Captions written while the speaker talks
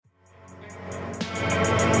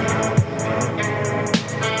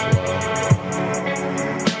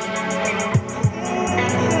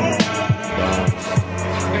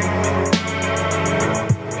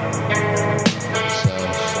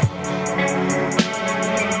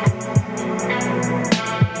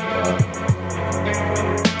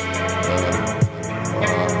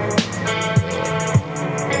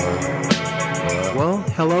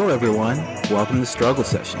Welcome to Struggle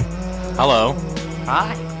Session. Hello.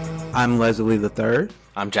 Hi. I'm Leslie III.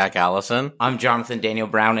 I'm Jack Allison. I'm Jonathan Daniel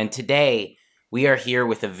Brown, and today we are here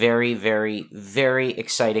with a very, very, very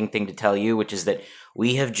exciting thing to tell you, which is that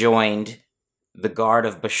we have joined the guard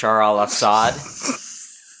of Bashar al-Assad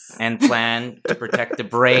and plan to protect the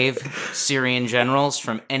brave Syrian generals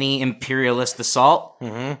from any imperialist assault.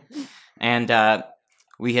 Mm-hmm. And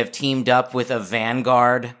we have teamed up with a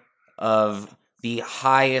vanguard of the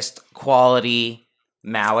highest quality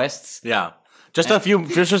Maoists. Yeah. Just a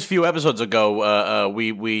few episodes ago,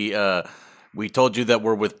 we told you that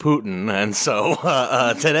we're with Putin, and so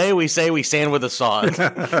today we say we stand with Assad.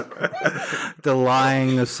 The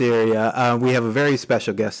lying of Syria. We have a very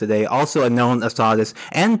special guest today, also a known Assadist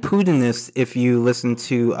and Putinist. If you listen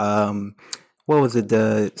to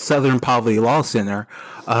the Southern Poverty Law Center.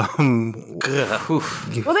 Well,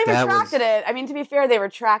 they retracted it. I mean, to be fair, they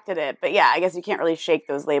retracted it. But yeah, I guess you can't really shake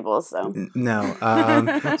those labels. So no.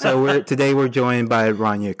 So today we're joined by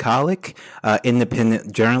Rania Khalek,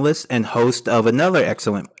 independent journalist and host of another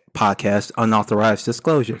excellent podcast, Unauthorized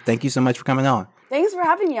Disclosure. Thank you so much for coming on. Thanks for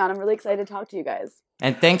having me on. I'm really excited to talk to you guys.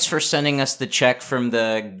 And thanks for sending us the check from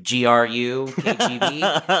the GRU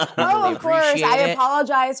KGB. Oh, of course. I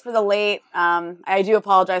apologize for the late. I do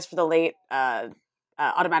apologize for the late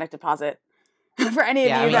automatic deposit. For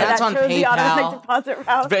any of you that chose the automatic deposit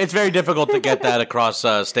route. It's very difficult to get that across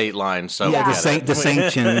state lines. So the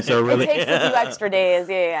sanctions are really. It takes a few extra days.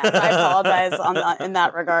 Yeah. So I apologize in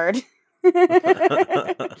that regard.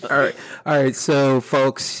 All right. So,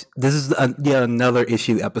 folks, this is yet another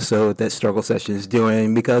issue episode that Struggle Session is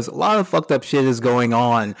doing because a lot of fucked up shit is going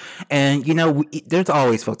on, and there's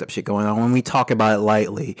always fucked up shit going on when we talk about it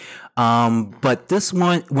lightly. But this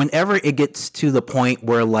one, whenever it gets to the point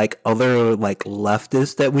where other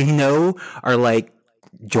leftists that we know are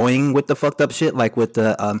joining with the fucked up shit, like with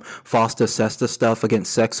the Fosta Sesta stuff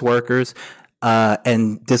against sex workers.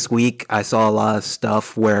 And this week I saw a lot of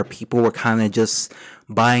stuff where people were kind of just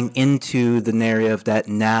buying into the narrative that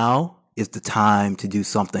now is the time to do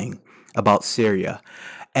something about Syria.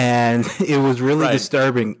 And it was really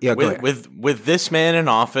disturbing. Yeah, with this man in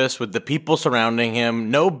office, with the people surrounding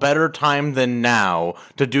him, no better time than now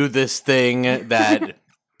to do this thing that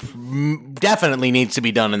definitely needs to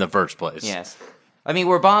be done in the first place. Yes. I mean,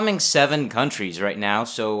 we're bombing 7 countries right now,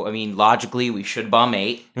 so, I mean, logically, we should bomb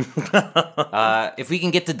 8. If we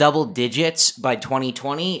can get to double digits by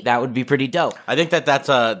 2020, that would be pretty dope. I think that's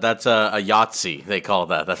a Yahtzee, they call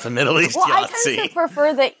that. That's a Middle East Yahtzee.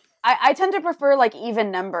 I tend to prefer,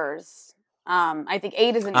 even numbers. I think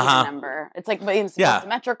 8 is an even number. It's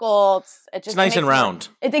symmetrical. It's nice and round.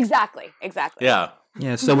 It's exactly. Yeah.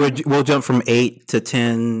 Yeah, so we'll jump from 8 to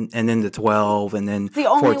 10, and then to 12, and then it's the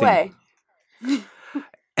only 14. way.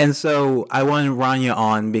 And so I wanted Rania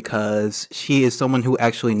on because she is someone who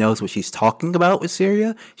actually knows what she's talking about with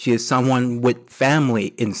Syria. She is someone with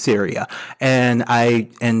family in Syria. And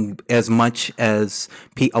as much as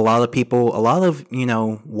a lot of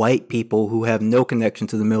white people who have no connection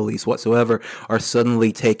to the Middle East whatsoever are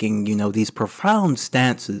suddenly taking, these profound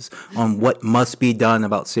stances on what must be done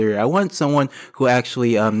about Syria. I want someone who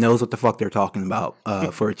actually knows what the fuck they're talking about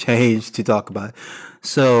for a change to talk about it.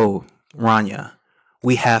 So, Rania,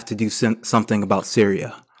 we have to do something about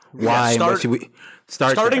Syria. Why? Yeah, what should we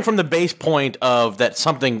starting from the base point of that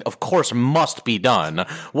something, of course, must be done.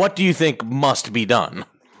 What do you think must be done?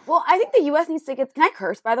 Well, I think the U.S. needs to get. Can I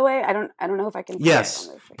curse? By the way, I don't know if I can. Yes,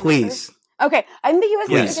 please. Okay, I think the U.S.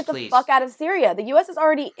 needs to get the fuck out of Syria. The U.S. is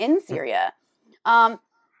already in Syria. The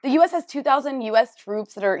U.S. has 2,000 U.S.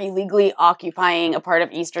 troops that are illegally occupying a part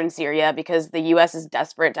of eastern Syria because the U.S. is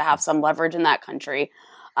desperate to have some leverage in that country.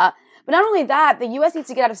 But not only that, the U.S. needs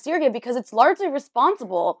to get out of Syria because it's largely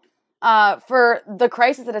responsible for the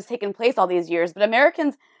crisis that has taken place all these years. But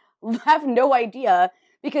Americans have no idea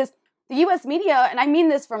because the U.S. media, and I mean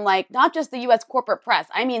this from not just the U.S. corporate press,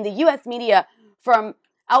 I mean the U.S. media from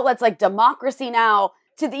outlets like Democracy Now!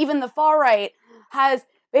 To even the far right, has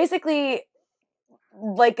basically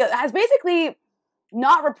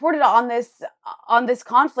not reported on this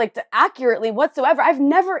conflict accurately whatsoever. I've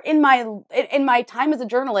never in my time as a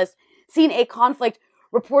journalist seen a conflict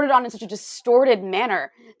reported on in such a distorted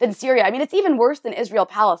manner than Syria. I mean, it's even worse than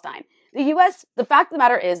Israel-Palestine. The fact of the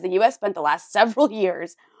matter is the U.S. spent the last several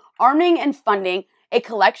years arming and funding a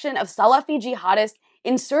collection of Salafi jihadist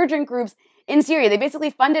insurgent groups in Syria. They basically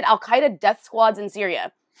funded Al-Qaeda death squads in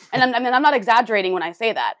Syria. And I'm not exaggerating when I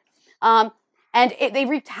say that. They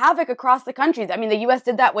wreaked havoc across the country. I mean, the U.S.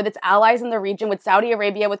 did that with its allies in the region, with Saudi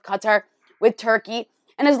Arabia, with Qatar, with Turkey,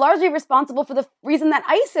 and is largely responsible for the reason that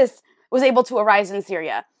ISIS was able to arise in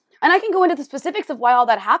Syria. And I can go into the specifics of why all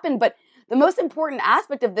that happened, but the most important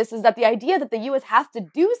aspect of this is that the idea that the U.S. has to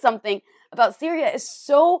do something about Syria is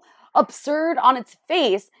so absurd on its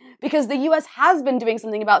face, because the U.S. has been doing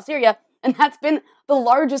something about Syria, and that's been the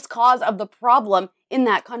largest cause of the problem in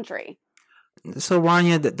that country. So,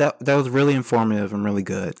 Rania, that was really informative and really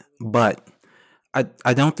good, but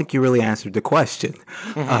I don't think you really answered the question.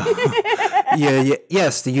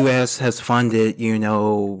 Yes, the U.S. has funded,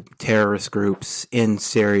 terrorist groups in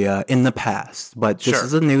Syria in the past, but this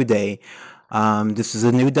is a new day. This is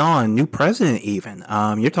a new dawn, new president even.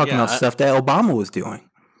 You're talking about stuff that Obama was doing.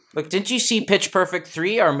 Look, didn't you see Pitch Perfect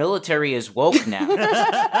 3? Our military is woke now.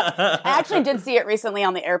 I actually did see it recently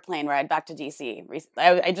on the airplane ride back to D.C.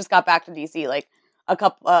 I just got back to D.C. like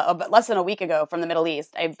less than a week ago from the Middle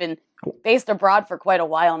East. I've been based abroad for quite a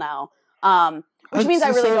while now, which means I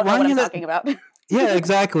really don't know what I'm talking about. Yeah,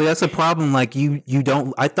 exactly. That's a problem. Like you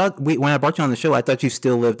don't. I thought when I brought you on the show, I thought you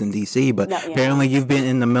still lived in D.C., but apparently you've been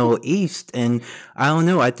in the Middle East, and I don't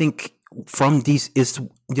know. I think from DC, it's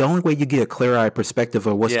the only way you get a clear-eyed perspective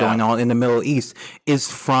of what's going on in the Middle East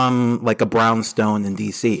is from like a brownstone in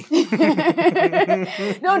DC.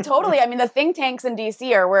 No, totally. I mean, the think tanks in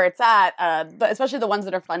DC are where it's at, especially the ones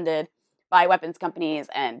that are funded by weapons companies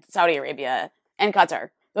and Saudi Arabia and Qatar.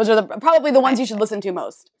 Those are probably the ones you should listen to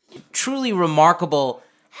most. Truly remarkable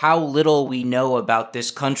how little we know about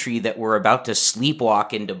this country that we're about to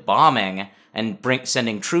sleepwalk into bombing and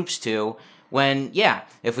sending troops to. When,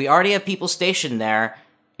 if we already have people stationed there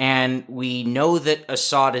and we know that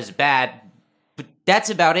Assad is bad, but that's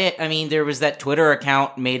about it. I mean, there was that Twitter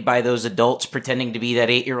account made by those adults pretending to be that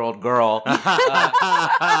 8-year-old girl. But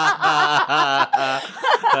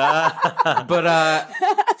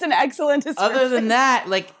that's an excellent description. Other than that,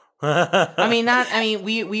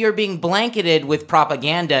 we are being blanketed with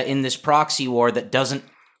propaganda in this proxy war that doesn't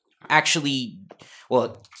actually,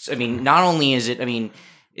 not only is it,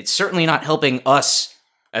 it's certainly not helping us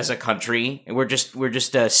as a country. We're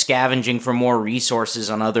just scavenging for more resources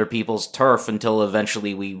on other people's turf until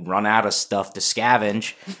eventually we run out of stuff to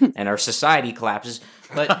scavenge and our society collapses.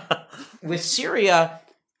 But with Syria,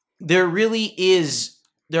 there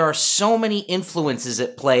are so many influences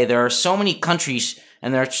at play. There are so many countries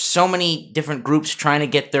and there are so many different groups trying to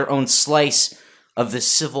get their own slice of this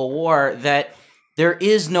civil war that there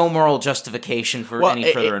is no moral justification for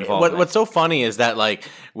any further involvement. What's so funny is that, like,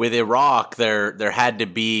 with Iraq, there had to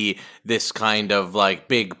be this kind of, like,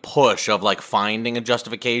 big push of, like, finding a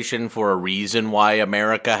justification for a reason why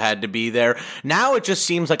America had to be there. Now it just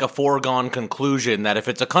seems like a foregone conclusion that if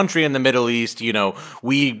it's a country in the Middle East,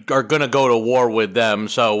 we are going to go to war with them,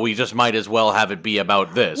 so we just might as well have it be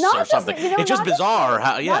about this or something. It's just bizarre.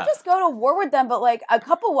 Not just go to war with them, but, like, I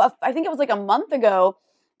think it was, like, a month ago,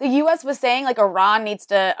 the U.S. was saying like Iran needs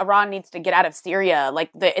to get out of Syria, like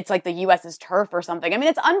it's like the U.S.'s turf or something. I mean,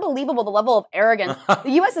 it's unbelievable the level of arrogance. The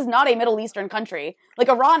U.S. is not a Middle Eastern country, like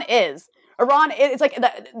Iran is. It's like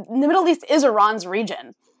the Middle East is Iran's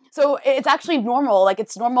region, so it's actually normal. Like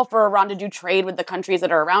it's normal for Iran to do trade with the countries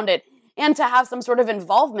that are around it and to have some sort of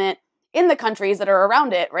involvement in the countries that are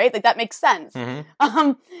around it, right? Like that makes sense.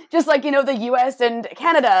 Mm-hmm. Just like the U.S. and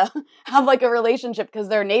Canada have like a relationship because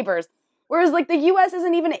they're neighbors. Whereas, like, the U.S.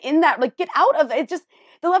 isn't even in that. Like, get out of it. It's just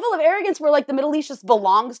the level of arrogance where, like, the Middle East just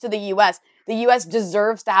belongs to the U.S. The U.S.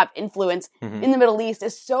 deserves to have influence in the Middle East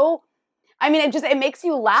is so... I mean, it makes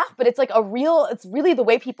you laugh, but it's, like, it's really the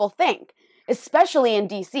way people think, especially in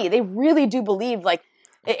D.C. They really do believe, like,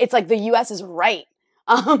 it's like the U.S. is right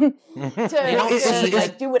to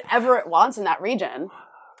do whatever it wants in that region.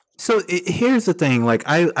 So here's the thing, like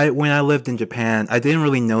I when I lived in Japan, I didn't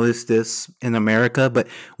really notice this in America, but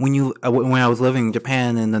when I was living in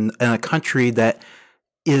Japan in a country that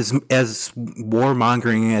is as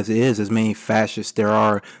warmongering as it is, as many fascists there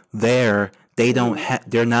are there,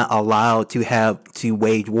 they're not allowed to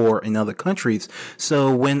wage war in other countries.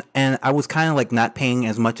 So and I was kind of like not paying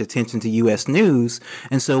as much attention to U.S. news,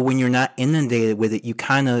 and so when you're not inundated with it, you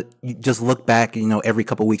just look back, every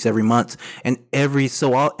couple of weeks, every month, and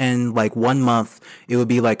like 1 month it would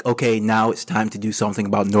be like, okay, now it's time to do something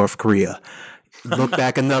about North Korea. Look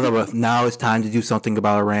back another month. Now it's time to do something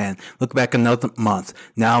about Iran. Look back another month.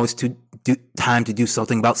 Now it's time to do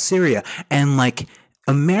something about Syria, and like.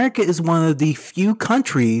 America is one of the few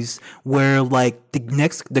countries where, like,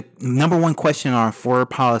 the number one question on our foreign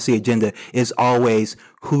policy agenda is always,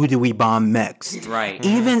 who do we bomb next? Right.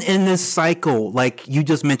 Even in this cycle, like you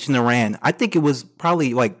just mentioned Iran, I think it was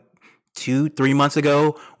probably like 2-3 months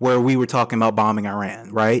ago where we were talking about bombing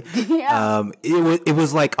Iran, right? Yeah. It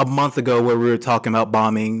was like a month ago where we were talking about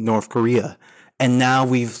bombing North Korea. And now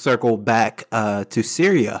we've circled back to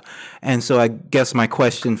Syria. And so I guess my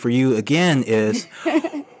question for you again is,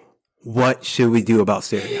 what should we do about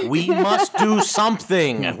Syria? We must do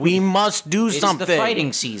something. We must do something. It's the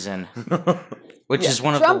fighting season, which is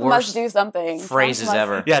one of Trump the worst must do something. phrases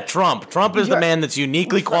ever. Yeah, Trump. Trump is the man that's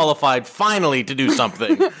uniquely qualified finally to do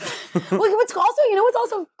something. Well, what's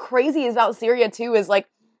also crazy about Syria too is like,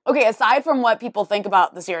 okay, aside from what people think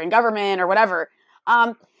about the Syrian government or whatever,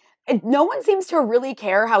 no one seems to really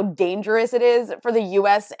care how dangerous it is for the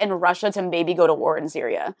U.S. and Russia to maybe go to war in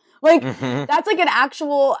Syria. Like, that's like an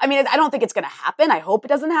actual, I mean, I don't think it's going to happen. I hope it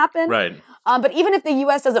doesn't happen. Right. But even if the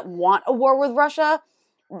U.S. doesn't want a war with Russia,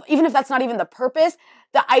 even if that's not even the purpose,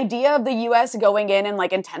 the idea of the U.S. going in and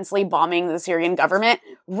like intensely bombing the Syrian government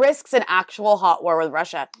risks an actual hot war with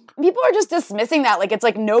Russia. People are just dismissing that like it's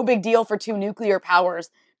like no big deal for two nuclear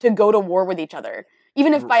powers to go to war with each other,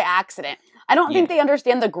 even if by accident. I don't think they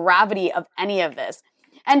understand the gravity of any of this.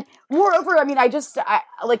 And moreover, I mean, I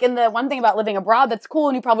like in the one thing about living abroad that's cool,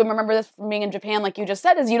 and you probably remember this from being in Japan, like you just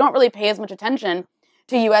said, is you don't really pay as much attention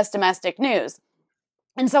to U.S. domestic news.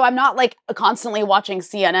 And so I'm not like constantly watching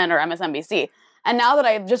CNN or MSNBC. And now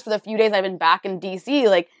that just for the few days I've been back in DC,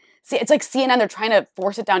 like, it's like CNN, they're trying to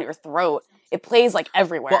force it down your throat. It plays like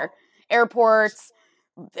everywhere. Airports.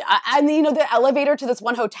 And the elevator to this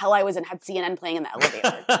one hotel I was in had CNN playing in the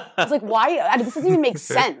elevator. I was like, why? This doesn't even make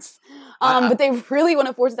sense. But they really want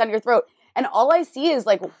to force it down your throat. And all I see is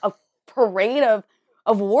like a parade of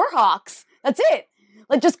war hawks. That's it.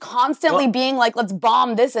 Like just constantly being like, let's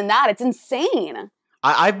bomb this and that. It's insane.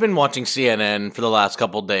 I've been watching CNN for the last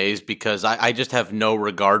couple days because I just have no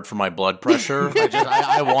regard for my blood pressure.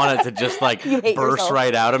 I want it to just like burst yourself.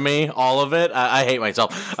 right out of me, all of it. I hate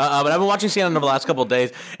myself. But I've been watching CNN over the last couple of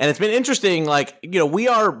days, and it's been interesting. Like, we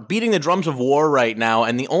are beating the drums of war right now,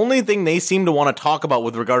 and the only thing they seem to want to talk about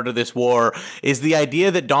with regard to this war is the idea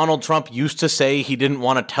that Donald Trump used to say he didn't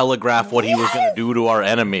want to telegraph what he was going to do to our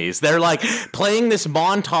enemies. They're like playing this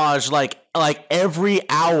montage like every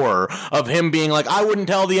hour of him being like, I wouldn't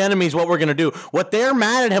tell the enemies what we're going to do. What they're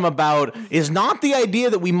mad at him about is not the idea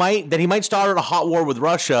that he might start a hot war with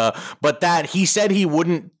Russia, but that he said he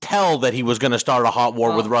wouldn't tell that he was going to start a hot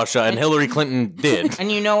war with Russia, and Hillary Clinton did. And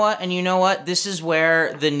you know what? This is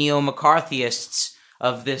where the neo-McCarthyists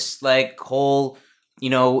of this like whole,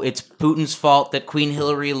 it's Putin's fault that Queen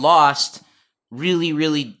Hillary lost really,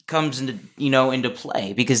 really comes into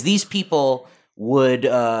play, because these people would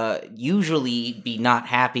usually be not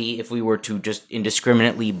happy if we were to just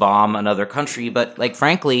indiscriminately bomb another country. But, like,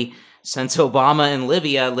 frankly, since Obama in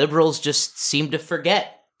Libya, liberals just seem to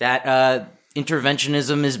forget that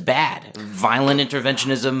interventionism is bad. Violent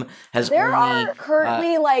interventionism has There are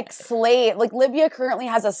currently, Libya currently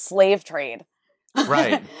has a slave trade.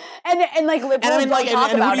 Right. and like liberals don't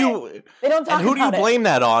talk about it. They don't talk about it. And who do you blame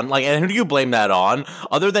that on? And who do you blame that on?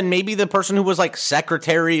 Other than maybe the person who was like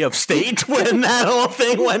Secretary of State when that whole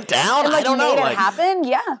thing went down? And, I don't know. Made it happen?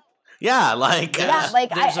 Yeah. Yeah,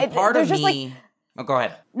 there's a part of me. Oh, go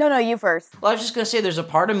ahead. No, you first. Well, I was just going to say, there's a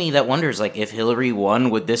part of me that wonders, like, if Hillary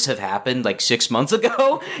won, would this have happened, like, 6 months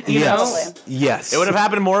ago? You know? Yes. It would have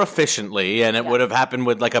happened more efficiently, and it would have happened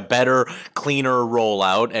with, like, a better, cleaner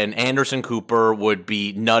rollout, and Anderson Cooper would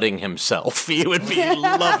be nutting himself. He would be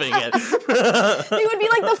loving it. They would be,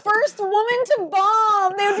 like, the first woman to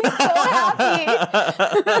bomb. They would be so happy.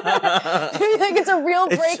 They'd be like, it's a real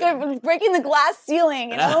breaking the glass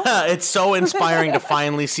ceiling, It's so inspiring to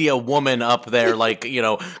finally see a woman up there, like,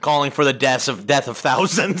 calling for the death of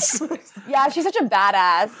thousands. Yeah, she's such a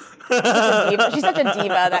badass. She's such a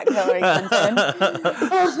diva, that Hillary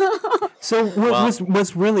Clinton. So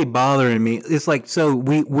what's really bothering me is like, so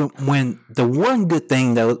when the one good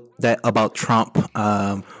thing that about Trump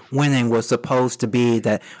winning was supposed to be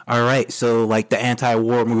that, all right, so like the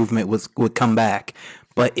anti-war movement would come back,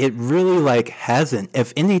 but it really like hasn't.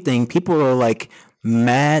 If anything, people are like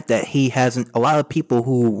mad that he hasn't. A lot of people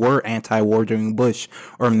who were anti-war during Bush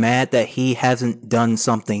are mad that he hasn't done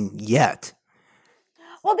something yet.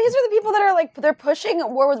 Well, these are the people that are like, they're pushing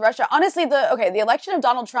war with Russia. Honestly, the election of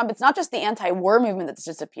Donald Trump, it's not just the anti-war movement that's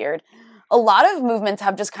disappeared. A lot of movements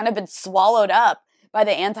have just kind of been swallowed up by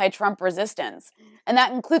the anti-Trump resistance. And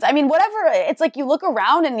that includes, whatever, it's like you look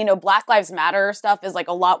around and, Black Lives Matter stuff is like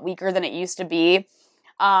a lot weaker than it used to be.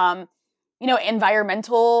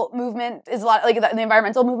 Environmental movement is a lot, like the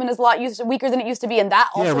environmental movement is a lot weaker than it used to be. And that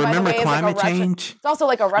also, remember by the way, climate is like change? It's also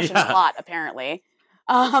like a Russian plot, apparently.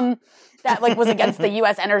 That like was against the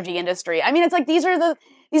U.S. energy industry. It's like these are the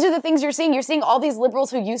things you're seeing. You're seeing all these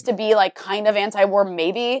liberals who used to be like kind of anti-war,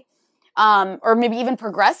 maybe, or maybe even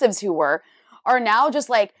progressives who are now just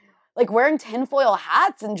like wearing tinfoil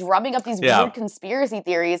hats and drumming up these weird conspiracy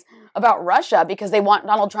theories about Russia because they want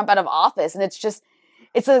Donald Trump out of office. And it's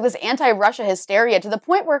like this anti-Russia hysteria to the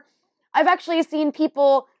point where I've actually seen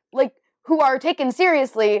people like who are taken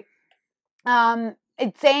seriously,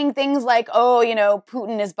 saying things like, "Oh,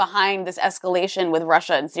 Putin is behind this escalation with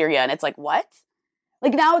Russia and Syria," and it's like, what?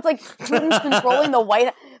 Like now it's like Putin's controlling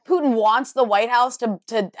Putin wants the White House to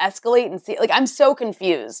escalate and see. Like I'm so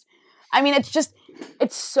confused. I mean,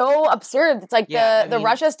 it's so absurd. It's like the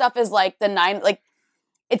Russia stuff is like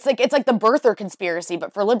it's like the birther conspiracy,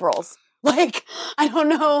 but for liberals. Like I don't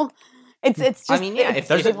know. It's just. I mean, if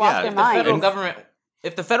they've lost their mind.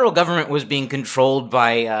 If the federal government was being controlled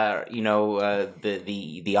by,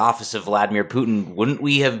 the office of Vladimir Putin, wouldn't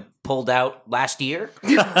we have pulled out last year?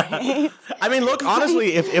 Right? I mean, look,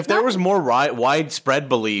 honestly, if there was more widespread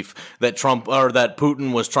belief that Trump or that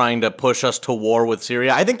Putin was trying to push us to war with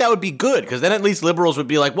Syria, I think that would be good, because then at least liberals would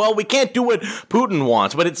be like, well, we can't do what Putin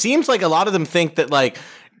wants. But it seems like a lot of them think that, like,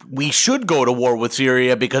 we should go to war with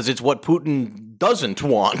Syria because it's what Putin doesn't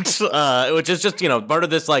want, which is just, part of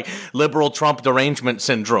this like liberal Trump derangement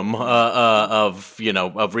syndrome of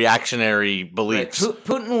reactionary beliefs. Right.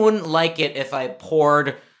 Putin wouldn't like it if I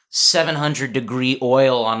poured 700-degree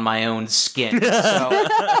oil on my own skin. So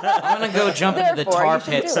I'm going to go jump into the tar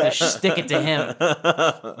pits to stick it to him.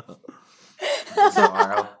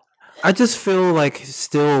 Tomorrow. I just feel like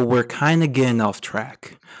still we're kind of getting off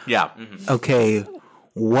track. Yeah. Mm-hmm. Okay.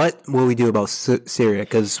 What will we do about Syria?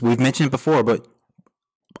 Because we've mentioned it before, but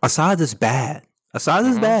Assad is bad. Assad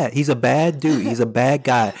is bad. He's a bad dude. He's a bad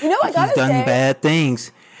guy. I gotta He's done bad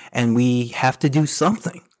things, and we have to do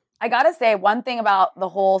something. I gotta say, one thing about the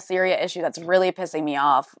whole Syria issue that's really pissing me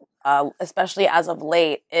off, especially as of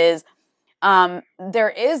late, is there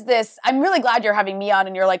is this. I'm really glad you're having me on,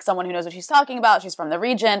 and you're like someone who knows what she's talking about. She's from the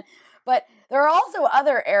region, but there are also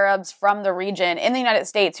other Arabs from the region in the United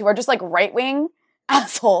States who are just like right-wing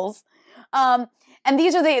assholes. And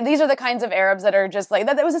these are the kinds of Arabs that are just like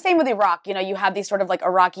that. It was the same with Iraq. You have these sort of like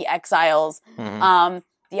Iraqi exiles, the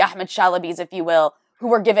Ahmed Shalabis, if you will, who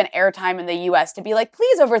were given airtime in the U.S. to be like,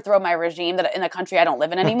 please overthrow my regime that in a country I don't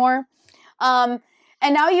live in anymore. And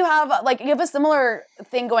now you have a similar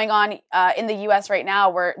thing going on in the U.S. right now,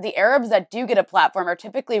 where the Arabs that do get a platform are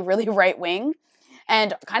typically really right wing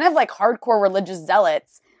and kind of like hardcore religious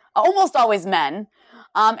zealots, almost always men.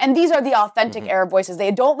 And these are the authentic Arab voices.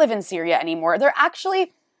 They don't live in Syria anymore. They're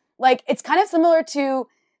actually like, it's kind of similar to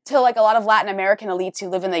like a lot of Latin American elites who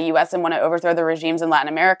live in the US and want to overthrow the regimes in Latin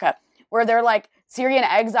America, where they're like Syrian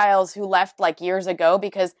exiles who left like years ago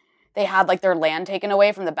because they had like their land taken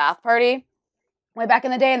away from the Ba'ath Party way back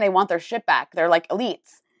in the day, and they want their shit back. They're like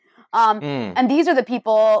elites. And these are the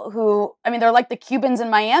people who, I mean, they're like the Cubans in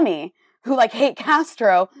Miami who like hate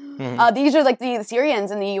Castro. These are like the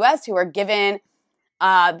Syrians in the US who are given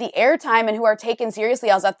the airtime and who are taken seriously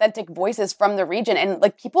as authentic voices from the region. And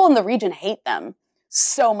like people in the region hate them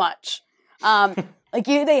so much.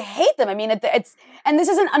 They hate them. I mean, it's, and this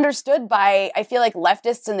isn't understood by, I feel like,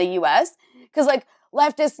 leftists in the US, because like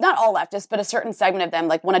leftists, not all leftists, but a certain segment of them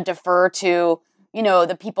like want to defer to,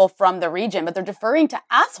 the people from the region, but they're deferring to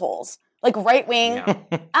assholes, like right-wing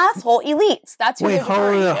asshole elites. That's who they're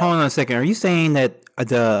deferring to. Hold on a second. Are you saying that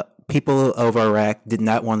the people of Iraq did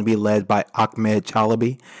not want to be led by Ahmed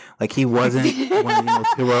Chalabi? Like he wasn't one of the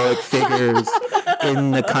most heroic figures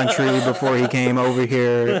in the country before he came over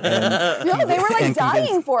here? No, they were like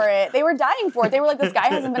dying for it. They were dying for it. They were like, this guy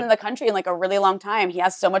hasn't been in the country in like a really long time. He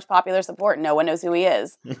has so much popular support. No one knows who he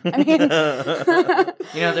is. I mean,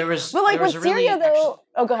 there was. But like there was with Syria, though.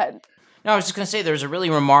 Oh, go ahead. No, I was just going to say there was a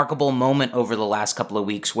really remarkable moment over the last couple of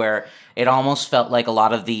weeks where it almost felt like a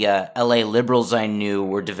lot of the LA liberals I knew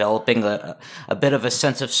were developing a bit of a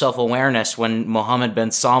sense of self-awareness when Mohammed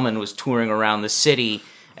bin Salman was touring around the city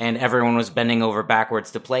and everyone was bending over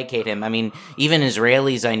backwards to placate him. I mean, even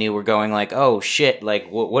Israelis I knew were going like, oh shit, like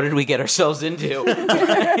what did we get ourselves into?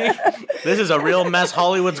 This is a real mess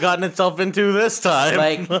Hollywood's gotten itself into this time.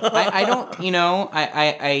 Like, I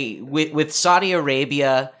don't, with Saudi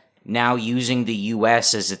Arabia now using the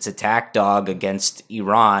U.S. as its attack dog against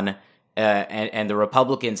Iran, and the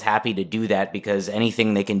Republicans happy to do that because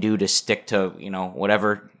anything they can do to stick to,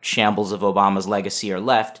 whatever shambles of Obama's legacy are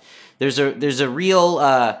left. There's a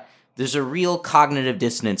real cognitive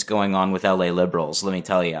dissonance going on with LA liberals. Let me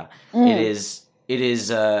tell you, it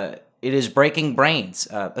is breaking brains.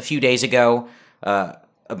 A few days ago,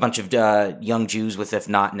 a bunch of young Jews with If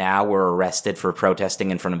Not Now were arrested for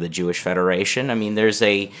protesting in front of the Jewish Federation. I mean,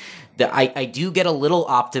 I do get a little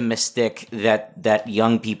optimistic that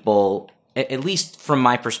young people, at least from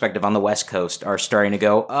my perspective on the West Coast, are starting to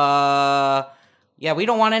go, yeah, we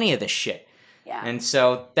don't want any of this shit. Yeah. And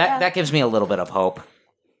so that gives me a little bit of hope.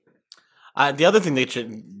 The other thing that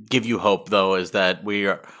should give you hope, though, is that we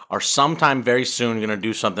are sometime very soon going to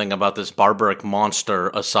do something about this barbaric monster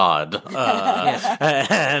Assad.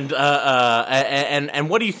 And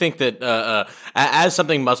what do you think that as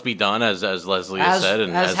something must be done, as Leslie has said,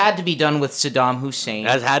 and has had to be done with Saddam Hussein,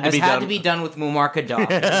 has had to be done with Muammar Gaddafi,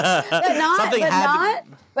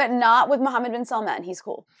 but not with Mohammed bin Salman. He's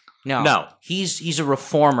cool. No, he's a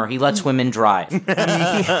reformer. He lets women drive. He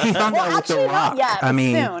hung out with The Rock. Not yet. But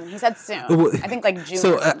soon. He said soon. I think like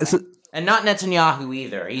June. And not Netanyahu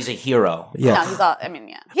either. He's a hero. Yeah. No, he's all. I mean,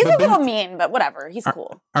 yeah, he's a little mean, but whatever. He's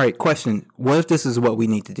cool. All right, question. What if this is what we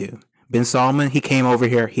need to do? Bin Salman, he came over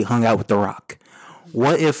here, he hung out with The Rock.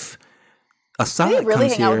 What if Assad Did he really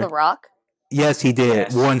comes hang here? out with The Rock? Yes, he did.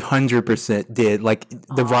 Yes. 100% did. Like,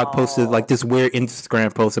 The Rock posted like this weird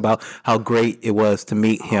Instagram post about how great it was to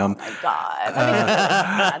meet him. Oh my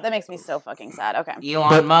God. That makes me so fucking sad. Okay.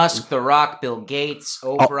 Elon Musk, The Rock, Bill Gates,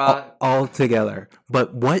 Oprah. All together.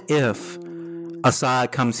 But what if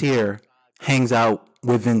Assad comes here, hangs out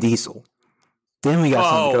with Vin Diesel? Then we got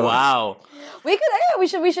something going. Wow.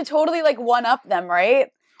 We should totally like one up them,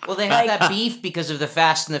 right? Well, they have that beef because of the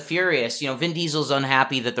Fast and the Furious. You know, Vin Diesel's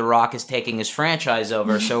unhappy that The Rock is taking his franchise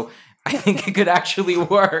over, so I think it could actually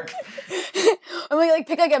work. And we like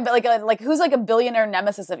pick like who's like a billionaire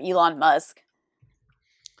nemesis of Elon Musk?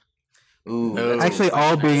 Ooh, Actually,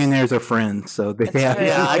 all billionaires are friends, so they have.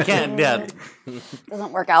 Yeah, I can't. Yeah.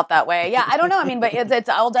 Doesn't work out that way. Yeah, I don't know. I mean, but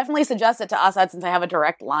I'll definitely suggest it to Assad since I have a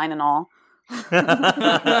direct line and all.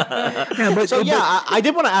 I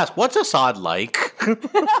did want to ask, what's Assad like?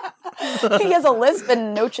 He has a lisp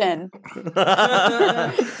and no chin.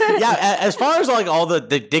 Yeah, as far as like all the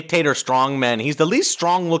dictator strongmen, he's the least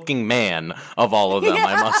strong-looking man of all of them,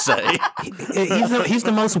 I must say. He's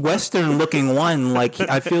the most Western-looking one. Like,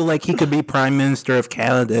 I feel like he could be Prime Minister of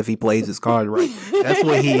Canada if he plays his card right. That's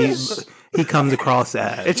what he comes across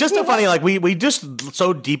as. It's just so funny, like we just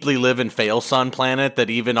so deeply live in fail-son planet that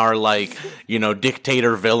even our like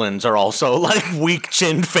dictator villains are also like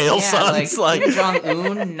weak-chinned fail-sons. Like Kim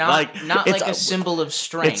Jong-un, not like a symbol of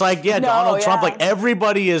strength. It's like Donald Trump. Like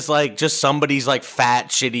everybody is like just somebody's like fat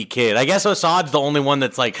shitty kid. I guess Assad's the only one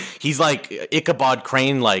that's like he's like Ichabod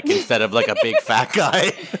Crane like instead of like a big fat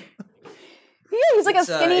guy. Yeah, he's like a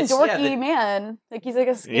skinny, dorky man. Like he's like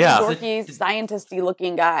a skinny, dorky, scientisty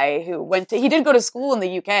looking guy who he did go to school in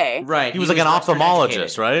the UK. Right. He was like an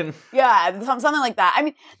ophthalmologist, right? Yeah, something like that. I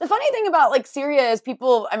mean, the funny thing about like Syria is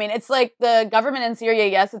it's like the government in Syria,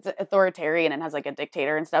 yes, it's authoritarian and has like a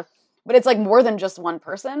dictator and stuff, but it's like more than just one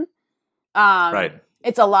person. Right.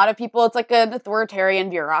 It's a lot of people. It's like an authoritarian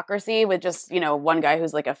bureaucracy with just, one guy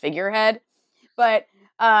who's like a figurehead. But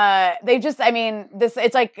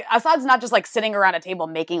it's like Assad's not just like sitting around a table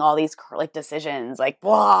making all these like decisions, like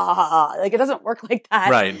blah, like it doesn't work like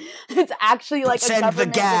that. Right. It's actually like send the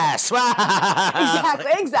gas.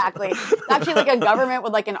 Exactly. It's actually like a government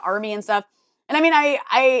with like an army and stuff. And I mean,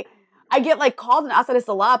 I get like called an Assadist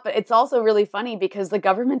a lot, but it's also really funny because the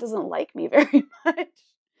government doesn't like me very much.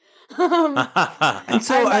 And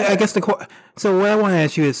so I guess so what I want to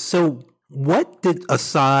ask you is what did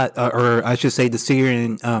Assad, or I should say the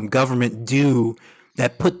Syrian government, do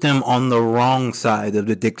that put them on the wrong side of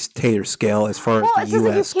the dictator scale as far as the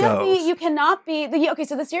U.S. goes? You cannot be.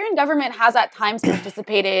 So the Syrian government has at times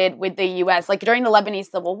participated with the U.S. Like during the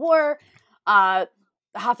Lebanese Civil War, Hafez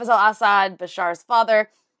al-Assad, Bashar's father,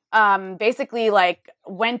 basically like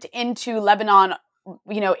went into Lebanon,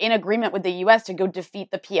 in agreement with the U.S. to go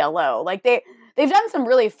defeat the PLO. Like they've done some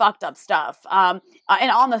really fucked up stuff, and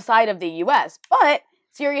on the side of the U.S., but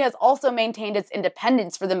Syria has also maintained its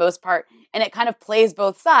independence for the most part, and it kind of plays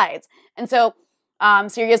both sides. And so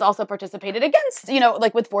Syria has also participated against,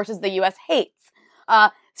 like with forces the U.S. hates.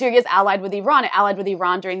 Syria is allied with Iran. It allied with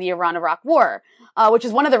Iran during the Iran-Iraq War, which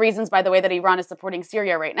is one of the reasons, by the way, that Iran is supporting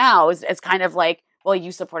Syria right now. Is kind of like, well,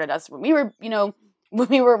 you supported us when we were,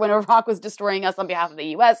 when Iraq was destroying us on behalf of the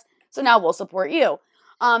U.S., so now we'll support you.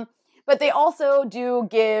 But they also do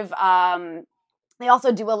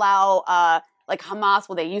allow, like Hamas,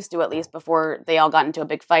 well, they used to at least before they all got into a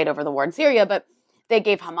big fight over the war in Syria, but they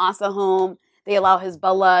gave Hamas a home. They allow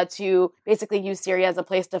Hezbollah to basically use Syria as a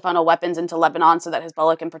place to funnel weapons into Lebanon so that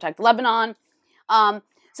Hezbollah can protect Lebanon.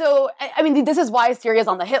 So, I mean, this is why Syria is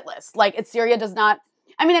on the hit list. Like, Syria does not,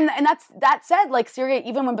 I mean, and that said, like Syria,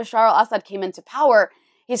 even when Bashar al-Assad came into power,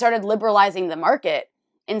 he started liberalizing the market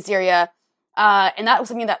in Syria. And that was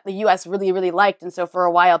something that the U.S. really, really liked. And so for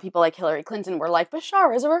a while, people like Hillary Clinton were like,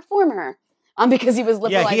 Bashar is a reformer. Because he was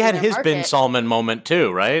liberalizing he had their his market. Bin Salman moment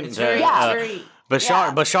too, right? Very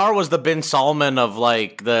Bashar was the Bin Salman of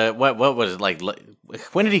like the what was it like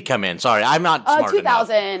when did he come in? Sorry, I'm not smart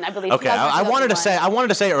 2000, enough. I believe. Okay, I wanted to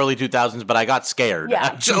 2001. say early 2000s, but I got scared. Yeah.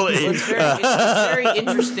 Actually, It's very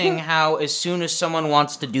interesting how as soon as someone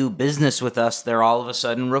wants to do business with us, they're all of a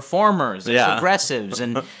sudden reformers and progressives,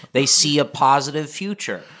 and they see a positive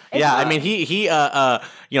future. Yeah, I mean, he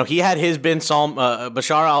had his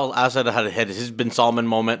Bashar al-Assad had his Bin Salman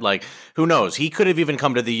moment. Like, who knows? He could have even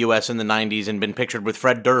come to the U.S. in the 90s and been pictured with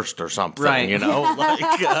Fred Durst or something, Right. you know? Like,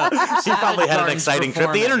 he probably had an exciting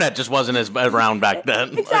trip. The internet just wasn't as around back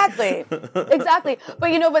then. Exactly. But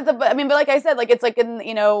like I said, like, it's like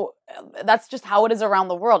that's just how it is around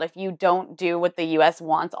the world. If you don't do what the U.S.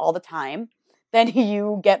 wants all the time, then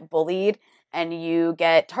you get bullied and you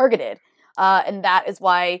get targeted. And that is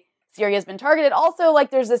why Syria has been targeted. Also, like,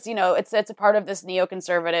 there's this, it's a part of this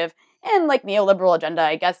neoconservative and like neoliberal agenda,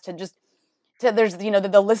 I guess, there's,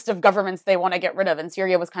 the list of governments they want to get rid of. And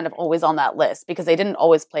Syria was kind of always on that list because they didn't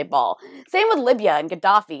always play ball. Same with Libya and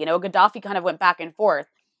Gaddafi. Gaddafi kind of went back and forth.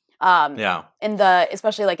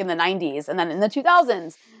 Especially like in the 90s. And then in the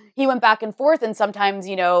 2000s, he went back and forth. And sometimes,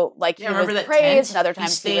 he was praised. And other times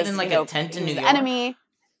he stayed in like a tent in New York. Enemy.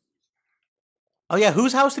 Oh yeah,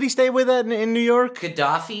 whose house did he stay with in New York?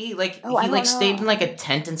 Gaddafi, he stayed in like a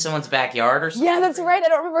tent in someone's backyard or something. Yeah, that's right. I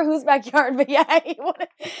don't remember whose backyard, but yeah,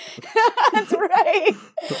 that's right.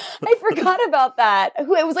 I forgot about that. It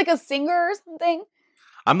was like a singer or something.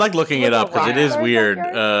 I'm like looking it up because it is weird.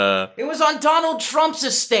 It was on Donald Trump's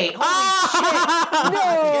estate. Holy shit!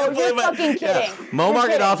 No, you're fucking kidding. Yeah. Muammar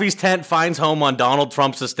Gaddafi's tent finds home on Donald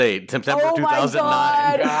Trump's estate, September 2009.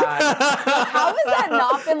 My God. How has that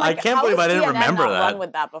not been like? I can't believe I didn't remember that. Run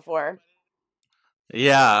with that before.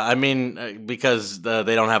 Yeah, I mean, because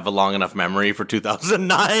they don't have a long enough memory for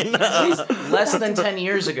 2009. Less than 10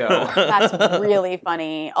 years ago. That's really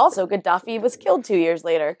funny. Also, Gaddafi was killed 2 years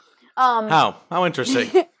later. How interesting.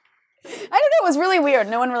 I don't know. It was really weird.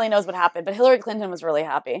 No one really knows what happened, but Hillary Clinton was really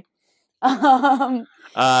happy.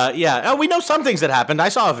 Yeah. We know some things that happened. I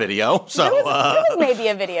saw a video. So there was maybe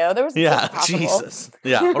a video. There was Jesus.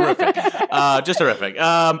 Yeah, horrific. Just horrific.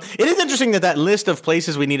 It is interesting that list of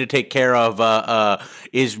places we need to take care of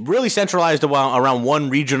is really centralized around one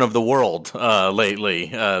region of the world lately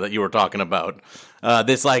that you were talking about.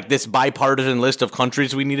 This bipartisan list of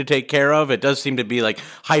countries we need to take care of. It does seem to be like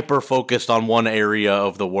hyper focused on one area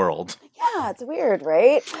of the world. Yeah, it's weird,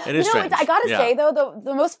 right? It is strange. I gotta say though,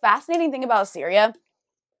 the most fascinating thing about Syria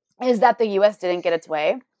is that the U.S. didn't get its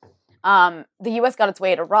way. The U.S. got its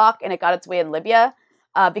way in Iraq and it got its way in Libya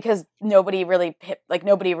because those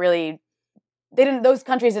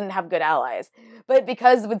countries didn't have good allies. But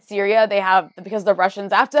because with Syria, because the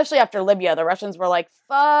Russians, especially after Libya, the Russians were like,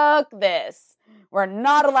 fuck this. We're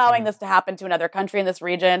not allowing this to happen to another country in this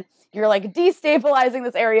region. You're like destabilizing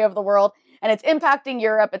this area of the world and it's impacting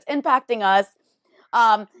Europe. It's impacting us.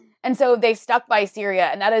 And so they stuck by Syria.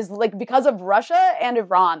 And that is like because of Russia and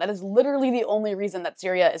Iran. That is literally the only reason that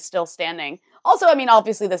Syria is still standing. Also, I mean,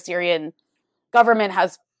 obviously the Syrian government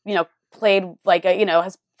has, played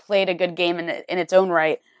a good game in its own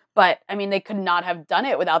right. But I mean, they could not have done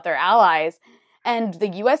it without their allies. And the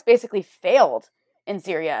U.S. basically failed in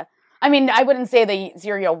Syria. I mean, I wouldn't say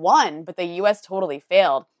Syria won, but the U.S. totally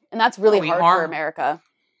failed. And that's really hard for America.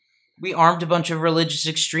 We armed a bunch of religious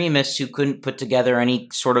extremists who couldn't put together any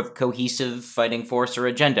sort of cohesive fighting force or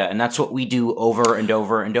agenda. And that's what we do over and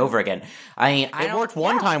over and over again. It worked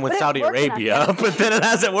one time with Saudi Arabia, but then it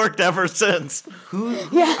hasn't worked ever since.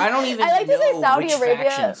 I don't even know to say Saudi Arabia.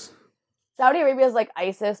 Factions. Saudi Arabia is like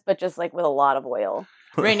ISIS, but just like with a lot of oil.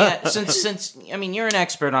 Rania, since you're an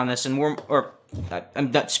expert on this, and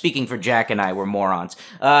I'm not speaking for Jack and I, we're morons.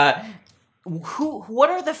 What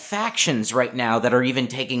are the factions right now that are even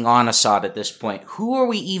taking on Assad at this point? Who are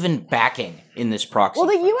we even backing in this proxy? Well,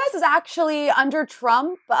 the U.S. is actually under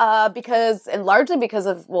Trump largely because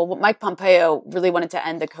of Mike Pompeo really wanted to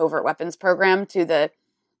end the covert weapons program to the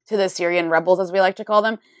Syrian rebels, as we like to call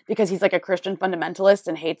them, because he's like a Christian fundamentalist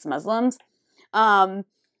and hates Muslims.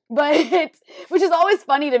 Which is always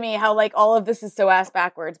funny to me how like all of this is so ass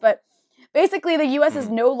backwards. But basically the U.S. is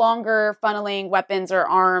no longer funneling weapons or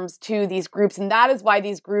arms to these groups. And that is why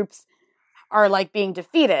these groups are like being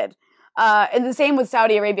defeated. And the same with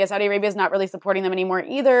Saudi Arabia. Saudi Arabia is not really supporting them anymore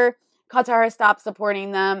either. Qatar has stopped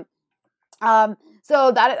supporting them.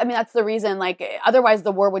 So that's the reason, like, otherwise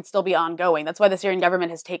the war would still be ongoing. That's why the Syrian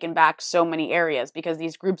government has taken back so many areas, because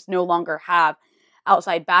these groups no longer have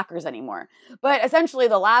outside backers anymore. But essentially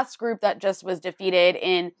the last group that just was defeated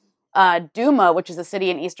in Douma, which is a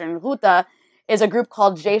city in eastern Ghouta, is a group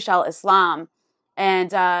called Jaish al-Islam.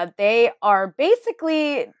 And they are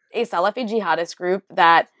basically a Salafi jihadist group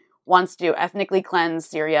that wants to ethnically cleanse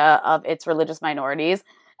Syria of its religious minorities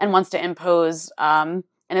and wants to impose an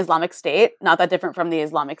Islamic State, not that different from the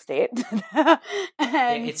Islamic State.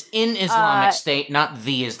 And, It's in Islamic State, not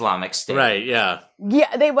the Islamic State. Right, yeah.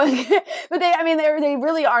 yeah, they but they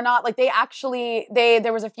really are not. Like,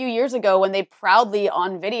 there was a few years ago when they proudly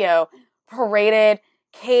on video paraded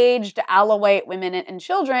caged Alawite women and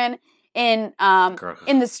children in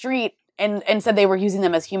the street and said they were using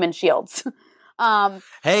them as human shields.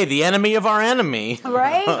 Hey, the enemy of our enemy.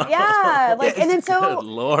 Right? Yeah. Like, and then so, Good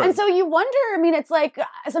Lord. and so you wonder, I mean, it's like,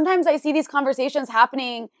 sometimes I see these conversations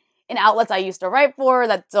happening in outlets I used to write for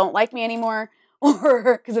that don't like me anymore,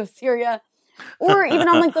 or because of Syria, or even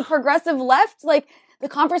on like the progressive left, like the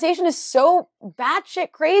conversation is so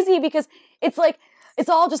batshit crazy because it's like, it's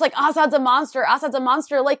all just like, Assad's a monster, Assad's a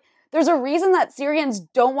monster. Like, there's a reason that Syrians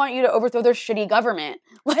don't want you to overthrow their shitty government.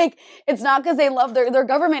 Like, it's not because they love their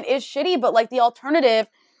government is shitty, but like the alternative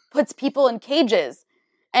puts people in cages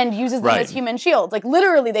and uses them as human shields. Like,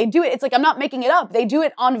 literally, they do it. It's like, I'm not making it up. They do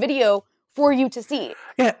it on video for you to see.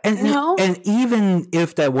 Yeah, and even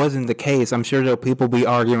if that wasn't the case, I'm sure there'll people be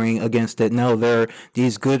arguing against it. No, they're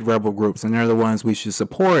these good rebel groups, and they're the ones we should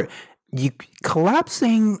support. You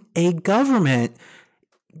collapsing a government,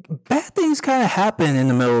 bad things kind of happen in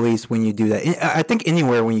the Middle East when you do that. I think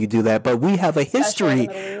anywhere when you do that, but we have a history.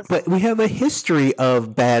 But we have a history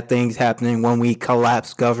of bad things happening when we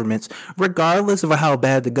collapse governments, regardless of how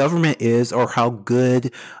bad the government is or how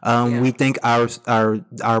good we think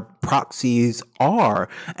our proxies are.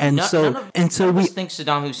 And None so of us think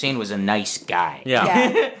Saddam Hussein was a nice guy.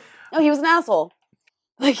 Yeah. No, he was an asshole.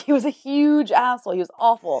 Like, he was a huge asshole. He was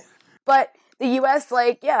awful. But the U.S.,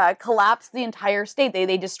 collapsed the entire state.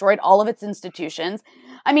 They destroyed all of its institutions.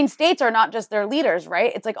 I mean, states are not just their leaders,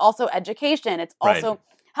 right? It's like also education. It's also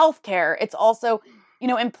healthcare. It's also,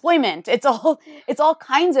 employment. It's all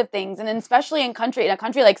kinds of things. And especially in a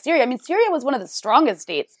country like Syria. I mean, Syria was one of the strongest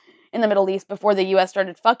states in the Middle East before the U.S.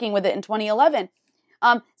 started fucking with it in 2011.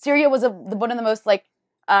 Syria was one of the most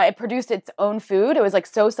it produced its own food. It was like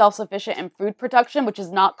so self-sufficient in food production, which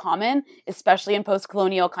is not common, especially in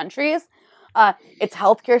post-colonial countries. Its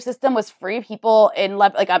healthcare system was free. People in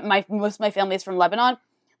most of my family is from Lebanon.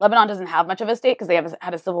 Lebanon doesn't have much of a state because they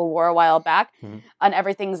had a civil war a while back, and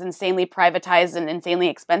everything's insanely privatized and insanely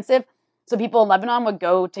expensive. So people in Lebanon would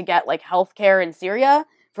go to get like healthcare in Syria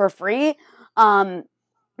for free.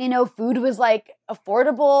 Food was like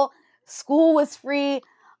affordable. School was free.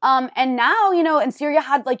 And now, in Syria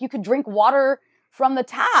had you could drink water from the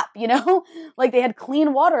tap, like they had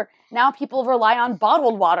clean water. Now people rely on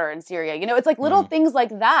bottled water in Syria. It's like little things like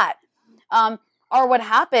that are what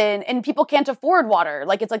happen. And people can't afford water.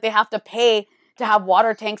 Like, it's like they have to pay to have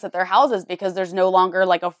water tanks at their houses because there's no longer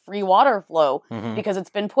like a free water flow because it's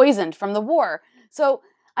been poisoned from the war. So,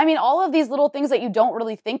 I mean, all of these little things that you don't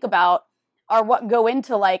really think about are what go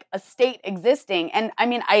into like a state existing. And I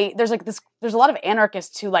mean, there's a lot of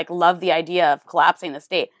anarchists who love the idea of collapsing the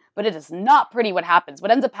state. But it is not pretty what happens.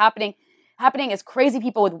 What ends up happening is crazy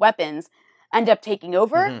people with weapons end up taking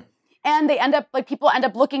over. And they end up, people end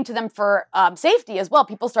up looking to them for safety as well.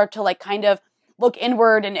 People start to kind of look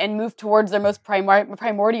inward and move towards their most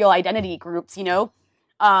primordial identity groups,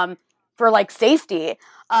 for safety.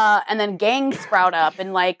 And then gangs sprout up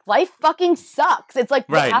and life fucking sucks. It's like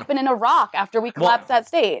what happened in Iraq after we collapsed that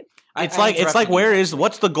state. What's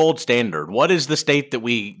the gold standard? What is the state that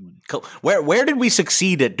where did we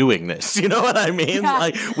succeed at doing this? You know what I mean?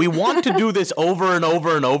 Yeah. We want to do this over and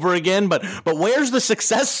over and over again, but where's the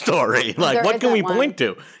success story? What can we point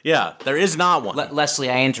to? Yeah, there is not one. Leslie,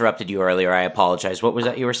 I interrupted you earlier. I apologize. What was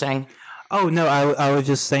that you were saying? Oh, no, I was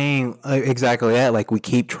just saying exactly that. We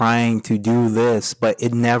keep trying to do this, but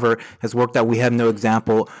it never has worked out. We have no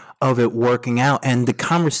example of it working out. And the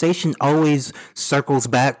conversation always circles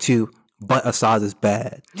back to, but Assad is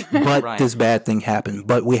bad. But this bad thing happened.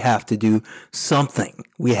 But we have to do something.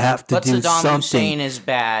 We have to do Saddam something. Hussein is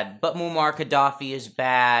bad. But Muammar Gaddafi is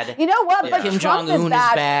bad. You know what? But Kim Trump Jong-un is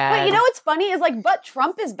bad. But you know what's funny is but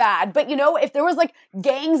Trump is bad. But if there was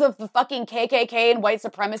gangs of the fucking KKK and white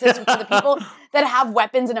supremacists, which are the people that have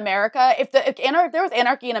weapons in America, if there was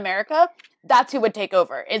anarchy in America, that's who would take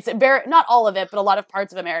over. It's not all of it, but a lot of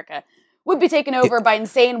parts of America would be taken over by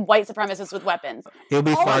insane white supremacists with weapons. It'll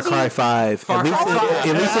be Far Cry 5. At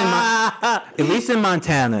least in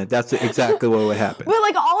Montana, that's exactly what would happen.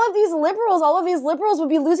 But all of these liberals would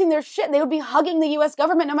be losing their shit. They would be hugging the U.S.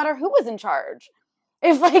 government no matter who was in charge.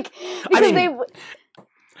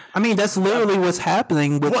 I mean, that's literally what's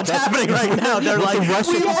happening. What's happening right now? They're like, we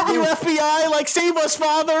love you, FBI. Save us,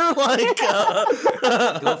 Father.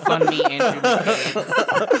 GoFundMe, Andrew McCabe.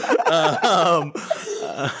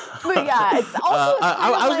 But yeah, it's also.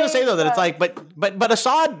 I was going to say though that it's like, but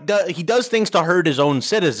Assad he does things to hurt his own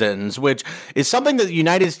citizens, which is something that the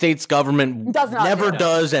United States government never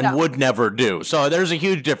does and would never do. So there's a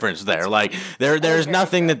huge difference there. Like there's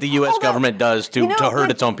nothing that the U.S. government does to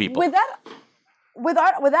hurt its own people. With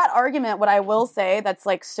that argument, what I will say that's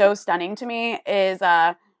like so stunning to me is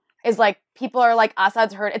like people are like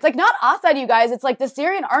Assad's hurt. It's like not Assad, you guys. It's like the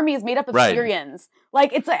Syrian army is made up of Syrians.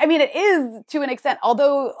 Like it's like, I mean, it is to an extent.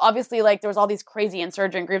 Although obviously, like there was all these crazy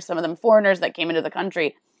insurgent groups, some of them foreigners that came into the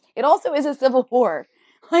country. It also is a civil war.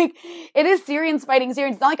 Like it is Syrians fighting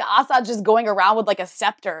Syrians. It's not like Assad's just going around with like a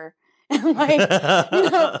scepter and like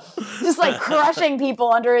just like crushing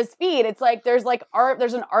people under his feet. It's like there's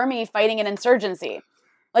an army fighting an insurgency.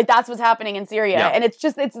 Like that's what's happening in Syria, and it's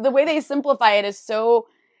the way they simplify it is so.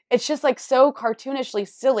 It's just like so cartoonishly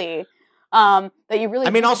silly that you really. I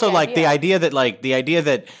mean, also like the idea that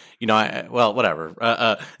whatever.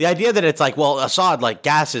 The idea that it's like, well, Assad like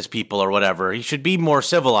gasses people or whatever. He should be more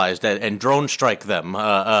civilized and drone strike them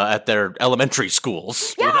at their elementary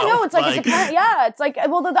schools. Yeah, no, it's like it's like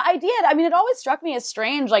well, the idea. I mean, it always struck me as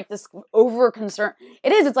strange, like this over concern.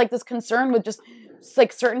 It is. It's like this concern with just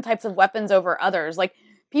like certain types of weapons over others. Like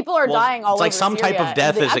people are dying all over. It's like some Syria, type of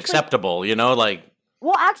death is acceptable. Like.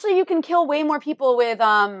 Well, actually, you can kill way more people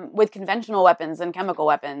with conventional weapons than chemical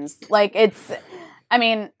weapons. Like I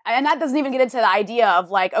mean, and that doesn't even get into the idea of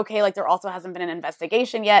like, okay, like there also hasn't been an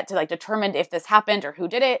investigation yet to like determine if this happened or who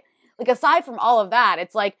did it. Like aside from all of that,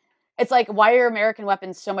 it's like why are American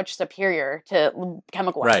weapons so much superior to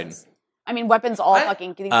chemical weapons? Right. I mean, weapons all they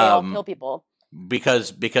all kill people.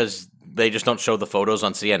 Because they just don't show the photos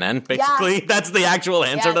on CNN. Basically, that's the actual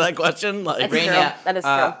answer to that question. Like, that is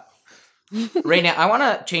true. Raina, I want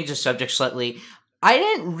to change the subject slightly. I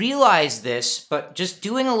didn't realize this, but just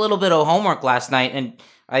doing a little bit of homework last night, and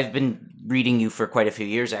I've been reading you for quite a few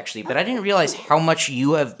years, actually, but I didn't realize how much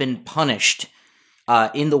you have been punished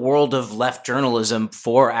in the world of left journalism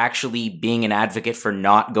for actually being an advocate for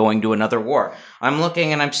not going to another war. I'm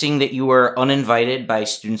looking and I'm seeing that you were uninvited by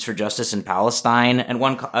Students for Justice in Palestine at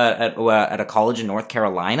at a college in North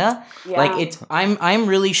Carolina. Yeah. Like I'm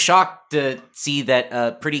really shocked to see that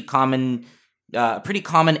a pretty common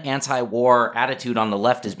anti-war attitude on the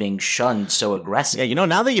left is being shunned so aggressively. Yeah,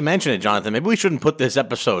 now that you mention it, Jonathan, maybe we shouldn't put this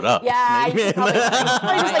episode up. Yeah, probably just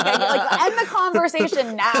end the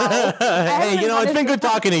conversation now. Hey, it's been good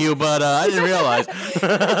talking to you, but I didn't realize.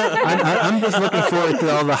 I'm just looking forward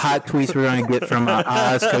to all the hot tweets we're going to get from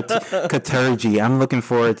Oz Katerji. I'm looking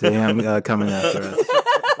forward to him coming after us.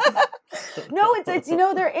 No, it's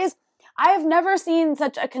there is. I have never seen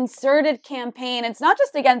such a concerted campaign. It's not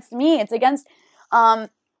just against me. It's against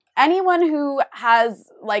anyone who has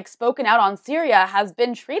like spoken out on Syria has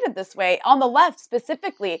been treated this way on the left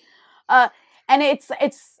specifically, and it's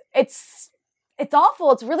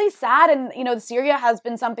awful. It's really sad, and Syria has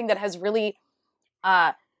been something that has really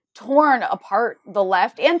torn apart the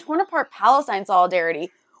left and torn apart Palestine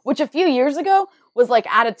solidarity, which a few years ago was like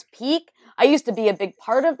at its peak. I used to be a big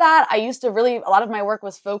part of that. A lot of my work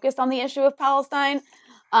was focused on the issue of Palestine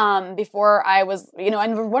before I was,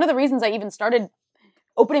 and one of the reasons I even started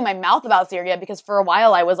opening my mouth about Syria, because for a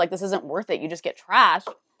while I was like, this isn't worth it. You just get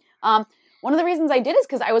trashed. One of the reasons I did is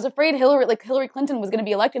because I was afraid Hillary Clinton was going to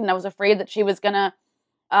be elected, and I was afraid that she was going to,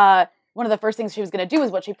 one of the first things she was going to do is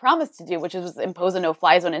what she promised to do, which was impose a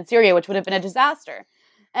no-fly zone in Syria, which would have been a disaster.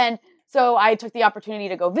 And so I took the opportunity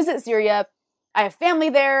to go visit Syria. I have family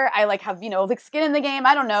there. I have, skin in the game.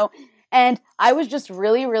 I don't know. And I was just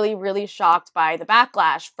really, really, really shocked by the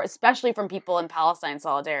backlash, especially from people in Palestine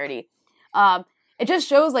solidarity. It just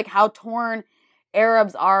shows how torn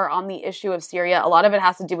Arabs are on the issue of Syria. A lot of it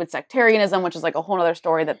has to do with sectarianism, which is a whole other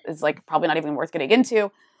story that is probably not even worth getting into.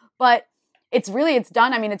 But it's really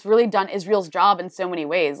done Israel's job in so many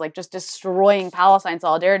ways, just destroying Palestine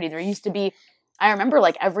solidarity. There used to be, I remember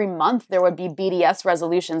every month there would be BDS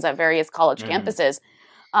resolutions at various college campuses.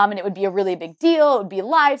 And it would be a really big deal. It would be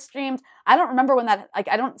live streamed. I don't remember when that,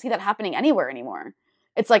 I don't see that happening anywhere anymore.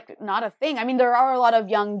 It's not a thing. I mean, there are a lot of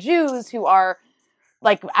young Jews who are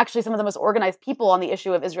actually some of the most organized people on the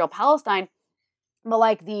issue of Israel-Palestine.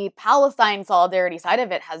 But the Palestine solidarity side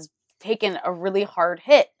of it has taken a really hard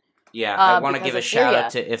hit. Yeah, I want to give a shout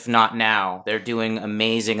out to If Not Now. They're doing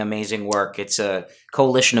amazing, amazing work. It's a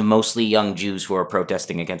coalition of mostly young Jews who are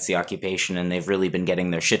protesting against the occupation, and they've really been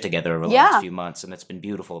getting their shit together over the last few months, and it's been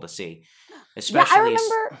beautiful to see. Especially,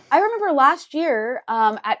 I remember last year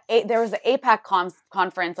there was the AIPAC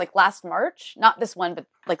conference last March, not this one,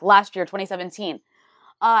 but last year, 2017,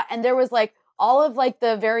 and there was all of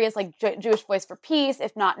the various Jewish Voice for Peace,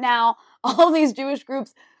 If Not Now, all these Jewish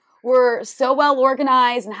groups were so well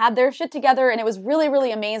organized and had their shit together, and it was really,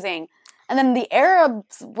 really amazing. And then the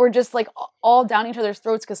Arabs were just like all down each other's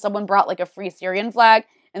throats because someone brought like a free Syrian flag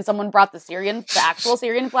and someone brought the actual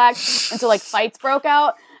Syrian flag, and so like fights broke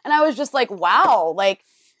out. And I was just like, wow, like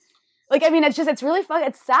I mean, it's really fun.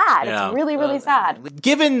 It's sad. Yeah. It's really, really sad.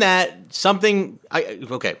 Given that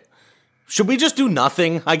okay. Should we just do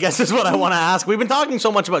nothing? I guess is what I want to ask. We've been talking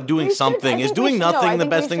so much about doing something. Is doing nothing the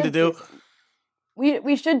best thing to do?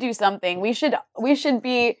 We should do something. We should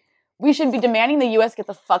be demanding the U.S. get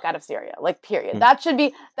the fuck out of Syria. Like, period. That should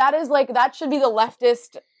be the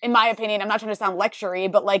leftist, in my opinion. I'm not trying to sound lectury,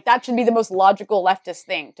 but like that should be the most logical leftist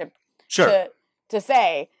thing to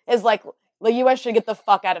say is like the U.S. should get the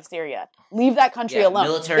fuck out of Syria. Leave that country alone.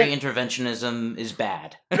 Military interventionism is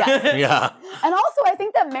bad. Yes. Yeah. And also, I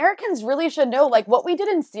think that Americans really should know, like, what we did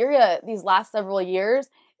in Syria these last several years,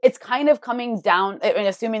 it's kind of coming down, I mean,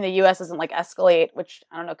 assuming the U.S. doesn't, like, escalate, which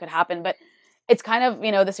I don't know could happen, but it's kind of,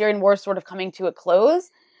 the Syrian war is sort of coming to a close,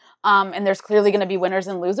 and there's clearly going to be winners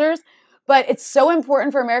and losers. But it's so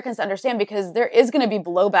important for Americans to understand because there is going to be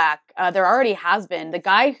blowback. There already has been. The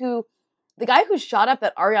guy who shot up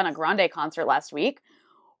at Ariana Grande concert last week,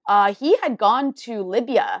 he had gone to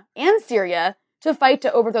Libya and Syria to fight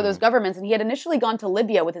to overthrow those governments, and he had initially gone to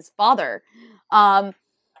Libya with his father. And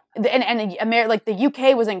the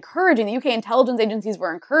UK was encouraging, the UK intelligence agencies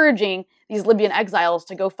were encouraging these Libyan exiles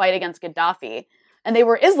to go fight against Gaddafi. And they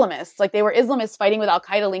were Islamists, fighting with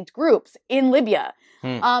Al-Qaeda-linked groups in Libya.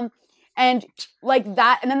 And like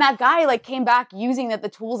that, and then that guy like came back using the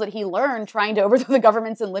tools that he learned trying to overthrow the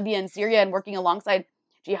governments in Libya and Syria and working alongside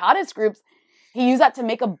jihadist groups. He used that to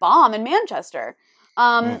make a bomb in Manchester,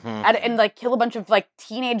 and like kill a bunch of like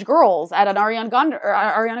teenage girls at an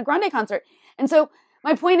Ariana Grande concert. And so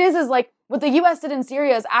my point is like what the U.S. did in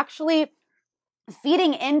Syria is actually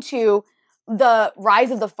feeding into the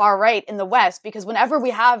rise of the far right in the West, because whenever we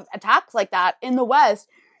have attacks like that in the West,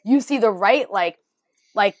 you see the right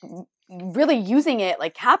like really using it,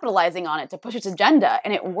 like capitalizing on it to push its agenda,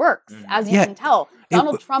 and it works, as you can tell.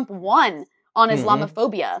 Donald Trump won on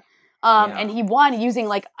Islamophobia, and he won using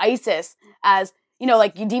like ISIS as,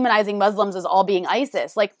 like demonizing Muslims as all being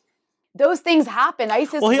ISIS. Like those things happen.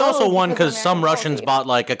 ISIS. Well, he also won because some Russians bought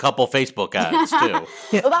like a couple Facebook ads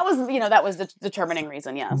too. Well, that was the determining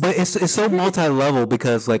reason. Yes, but it's so multi-level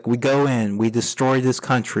because like we go in, we destroy this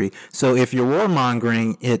country. So if you're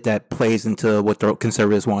warmongering it, that plays into what the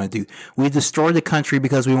conservatives want to do. We destroy the country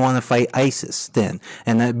because we want to fight ISIS then,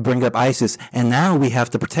 and that bring up ISIS, and now we have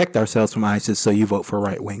to protect ourselves from ISIS. So you vote for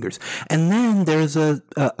right wingers, and then there's of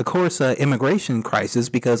course immigration crisis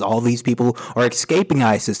because all these people are escaping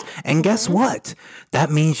ISIS. And guess what? That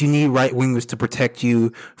means you need right wingers to protect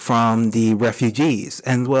you from the refugees.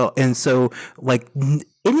 And so like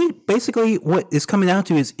basically what is coming down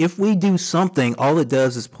to is if we do something, all it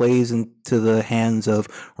does is plays into the hands of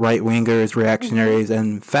right wingers, reactionaries,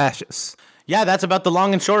 and fascists. Yeah, that's about the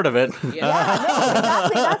long and short of it. Yeah, no,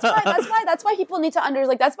 exactly. That's why people need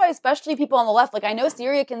to that's why especially people on the left, like I know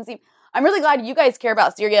Syria can seem, I'm really glad you guys care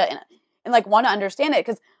about Syria and like want to understand it,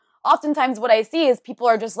 because oftentimes what I see is people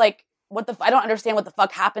are just like, I don't understand what the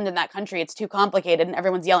fuck happened in that country. It's too complicated, and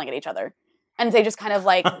everyone's yelling at each other. And they just kind of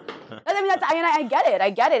like, I get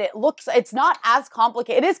it. It's not as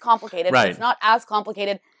complicated. It is complicated, right. But it's not as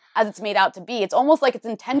complicated as it's made out to be. It's almost like it's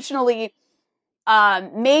intentionally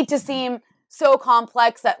made to seem so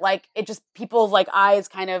complex that like it just people's like eyes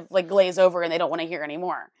kind of like glaze over and they don't want to hear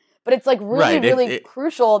anymore. But it's like really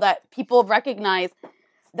crucial that people recognize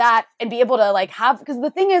that and be able to like have, because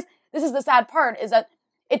the thing is, this is the sad part, is that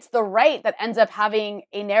it's the right that ends up having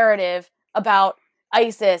a narrative about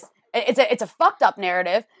ISIS. It's a fucked up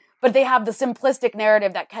narrative, but they have the simplistic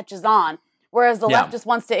narrative that catches on, whereas the left just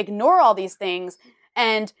wants to ignore all these things,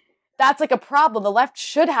 and that's like a problem. The left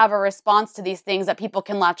should have a response to these things that people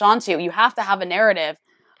can latch onto. You have to have a narrative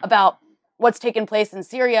about what's taken place in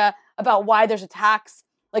Syria, about why there's attacks,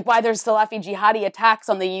 like why there's Salafi jihadi attacks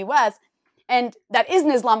on the U.S., and that isn't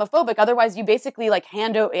Islamophobic. Otherwise, you basically like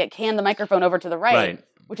hand the microphone over to the right.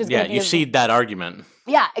 Which is you cede that argument.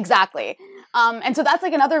 Yeah, exactly. And so that's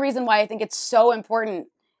like another reason why I think it's so important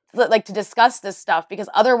to discuss this stuff, because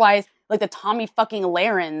otherwise like the Tommy fucking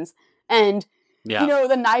Lahrens and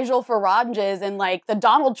the Nigel Farages and like the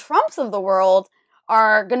Donald Trumps of the world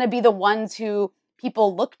are going to be the ones who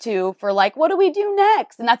people look to for like, what do we do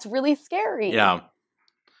next? And that's really scary. Yeah.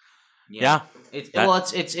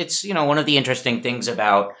 It's one of the interesting things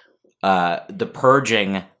about the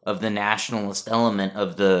purging of the nationalist element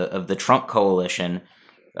of the Trump coalition,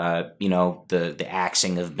 the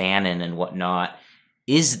axing of Bannon and whatnot,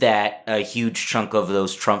 is that a huge chunk of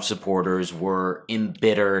those Trump supporters were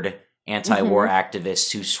embittered anti-war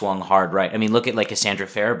activists who swung hard right. I mean, look at like Cassandra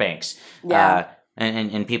Fairbanks. Yeah.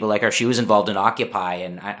 And people like her. She was involved in Occupy,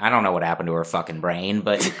 and I don't know what happened to her fucking brain,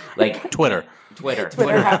 but like Twitter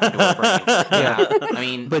happened to her brain. Yeah, I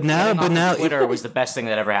mean, But now Twitter was the best thing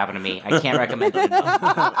that ever happened to me. I can't recommend it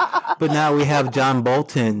enough. But now we have John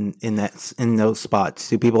Bolton in those spots.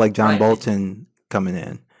 See people like John Right. Bolton coming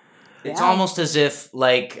in. It's Yeah. almost as if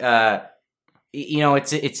like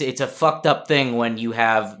it's a fucked up thing when you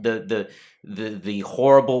have the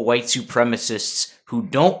horrible white supremacists who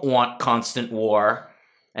don't want constant war,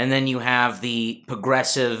 and then you have the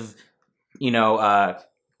progressive,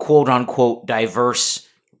 quote unquote diverse,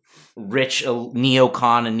 rich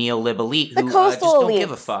neocon and neolib elite The who just coastal don't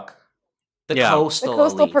give a elites. fuck. The Yeah. coastal, The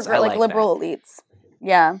coastal elites. I like liberal that. elites.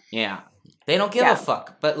 Yeah. Yeah. They don't give Yeah. a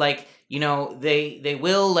fuck. But like, they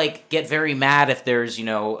will like get very mad if there's,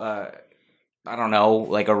 I don't know,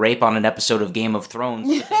 like a rape on an episode of Game of Thrones.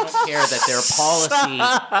 But they don't care that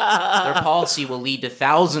their policy will lead to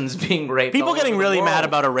thousands being raped. People all getting over the really mad world.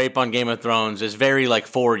 about a rape on Game of Thrones is very like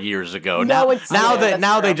 4 years ago. No, now it's now true. that That's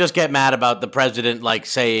now they true. just get mad about the president like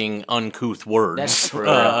saying uncouth words. That's true.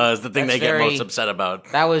 Is the thing That's they get very- most upset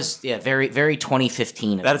about. That was very very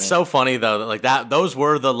 2015. of That's me. so funny though. That, like that, those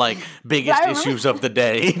were the like biggest I remember- issues of the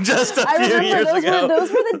day just a I few remember years ago.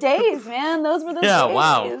 those were the days, man. Those were the Yeah, days.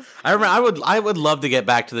 wow. I remember. I would love to get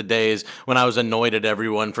back to the days when I was annoyed at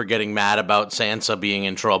everyone for getting mad about Sansa being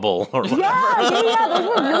in trouble or whatever. Yeah. Those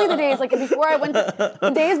were really the days. Like before I went,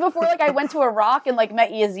 the days before like I went to Iraq and like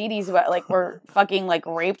met Yazidis who like were fucking like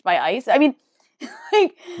raped by ICE. I mean,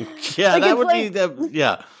 like Yeah, Like, that it's would be. like-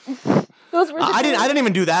 Yeah, those were. The I days. didn't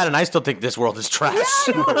even do that, and I still think this world is trash.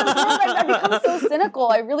 Yeah, I know, I've become so cynical.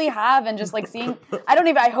 I really have, and just like seeing.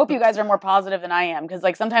 I hope you guys are more positive than I am, because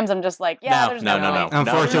like sometimes I'm just like, yeah, there's no. point.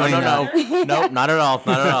 Unfortunately no. Nope, not at all.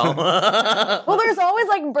 Not at all. Well, there's always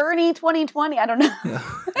like Bernie 2020. I don't know. No,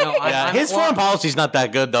 Yeah, his foreign policy's not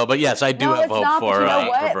that good though. But yes, I do No, have it's hope not. for But you know for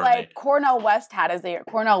what? Bernie. Like Cornel West had his ear.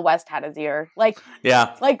 Cornel West had his ear. Like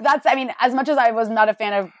Yeah, that's. I mean, as much as I was not a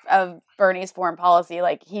fan of Bernie's foreign policy,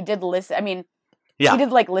 like he did listen. I mean, yeah. he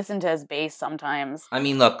did like listen to his base sometimes. I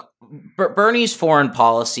mean, look, Bernie's foreign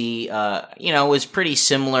policy, was pretty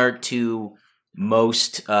similar to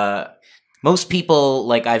most people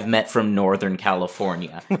like I've met from Northern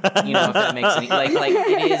California. If that makes any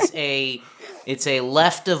like it's a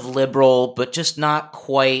left of liberal, but just not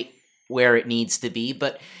quite where it needs to be.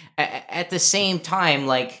 But at the same time,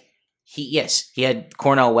 like. He had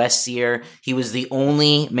Cornel West's ear. He was the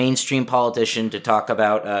only mainstream politician to talk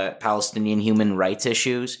about Palestinian human rights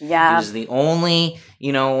issues. Yeah. He was the only,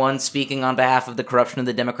 one speaking on behalf of the corruption of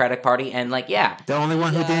the Democratic Party. And The only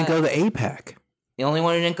one who didn't go to APAC. the only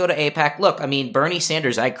one who didn't go to APAC. Look, I mean, Bernie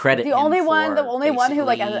Sanders, I credit The him only for one who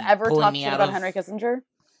like has basically ever pulling talked me shit out about of- Henry Kissinger.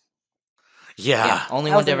 Yeah.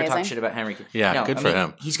 Only That one was to ever talk amazing. shit about Henry. Yeah, good for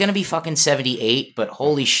him. He's gonna be fucking 78, but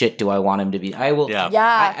holy shit, do I want him to be? I will. Yeah.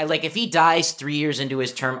 Yeah. I like if he dies 3 years into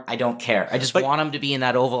his term, I don't care. I just want him to be in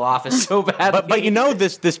that Oval Office so bad. But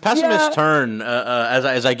this pessimist Yeah. turn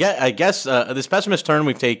this pessimist turn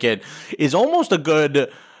we've taken is almost a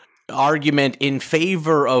good argument in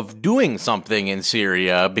favor of doing something in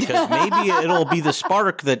Syria because maybe it'll be the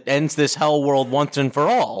spark that ends this hell world once and for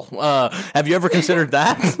all. Have you ever considered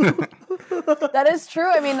that? That is true.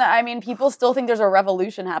 I mean, people still think there's a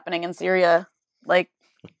revolution happening in Syria. Like,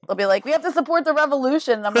 they'll be like, "We have to support the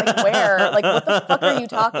revolution." And I'm like, "Where? Like, what the fuck are you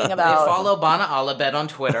talking they about?" follow Bana Alabed on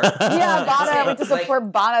Twitter. Yeah, Bana. We have to Like-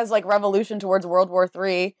 support Bana's like revolution towards World War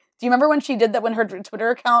III. Do you remember when she did that? When her Twitter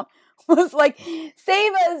account was like,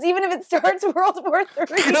 "Save us, even if it starts World War III."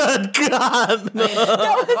 Good God.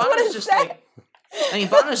 That was what Bana's it just said. like,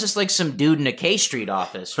 Bana's just like some dude in a K Street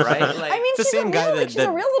office, right? Like, I mean, It's the she's same a guy real, that- she's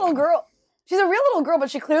a real little girl. She's a real little girl,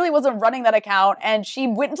 but she clearly wasn't running that account. And she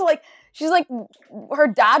went into her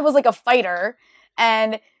dad was like a fighter,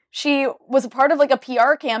 and she was a part of like a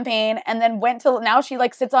PR campaign, and then now she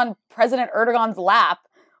like sits on President Erdogan's lap,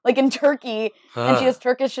 like in Turkey, and she has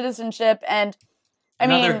Turkish citizenship. And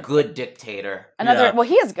another good dictator. Yeah. well,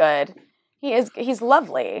 he is good. He's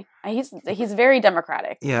lovely. He's very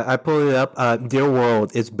democratic. Yeah, I pulled it up. Dear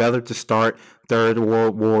world, it's better to start Third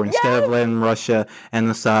World War instead of letting Russia and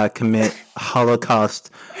Assad commit Holocaust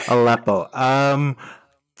Aleppo.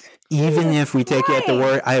 even if we take it at the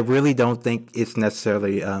word, I really don't think it's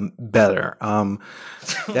necessarily better.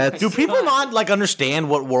 Do people not like understand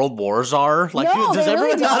what world wars are? Like, No, does they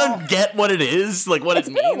really everyone not don't. get what it is? Like, what It's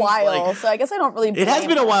it been means? a while, Like, so I guess I don't really. it has blame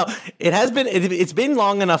been a them. while. It's been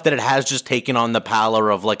long enough that it has just taken on the pallor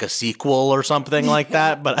of like a sequel or something like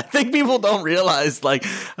that. But I think people don't realize like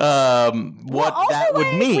what Also, that would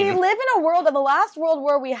like, mean. We live in a world of the last World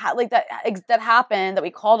War we had, like that happened that we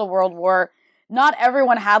called a World War. Not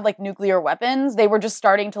everyone had like nuclear weapons. They were just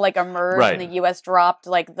starting to like emerge, Right. and the U.S. dropped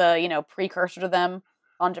like the precursor to them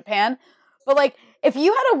on Japan. But like, if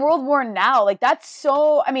you had a World War now, like that's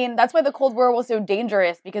so. I mean, that's why the Cold War was so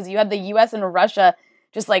dangerous, because you had the U.S. and Russia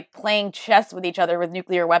just like playing chess with each other with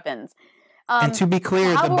nuclear weapons. And to be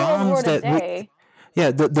clear, have the a World War bombs that today.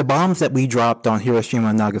 the bombs that we dropped on Hiroshima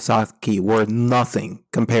and Nagasaki were nothing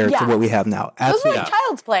compared to Yeah. what we have now. Those were Absolutely. like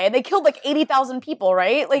child's play. They killed like 80,000 people,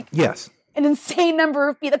 right? Like Yes. an insane number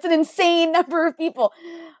of people. That's an insane number of people.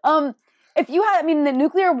 If you had, I mean, the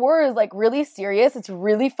nuclear war is like really serious. It's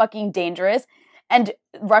really fucking dangerous. And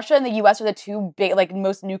Russia and the U.S. are the two big, like,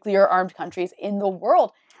 most nuclear armed countries in the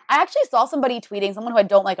world. I actually saw somebody tweeting, someone who I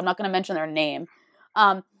don't like. I'm not going to mention their name.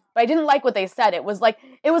 But I didn't like what they said. It was like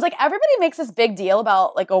everybody makes this big deal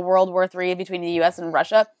about like a World War III between the U.S. and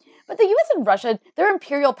Russia. But the U.S. and Russia, they're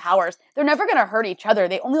imperial powers. They're never going to hurt each other.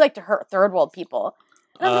 They only like to hurt third world people.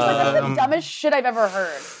 And I'm just like, that's the dumbest shit I've ever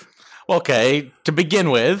heard. Okay, to begin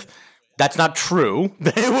with, that's not true.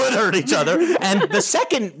 They would hurt each other. And the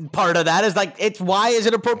second part of that is like, why is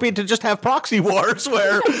it appropriate to just have proxy wars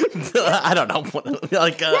where I don't know,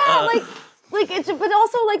 like it's, but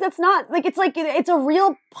also like that's not like it's a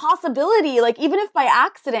real possibility. Like even if by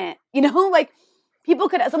accident, like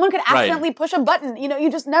someone could accidentally push a button.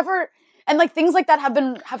 You just never, and like things like that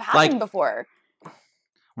have happened before.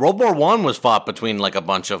 World War I was fought between like a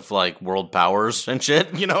bunch of like world powers and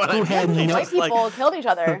shit. You know what I mean? White people killed each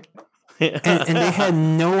other. And they had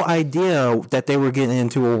no idea that they were getting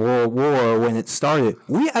into a world war when it started.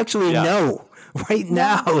 We actually know right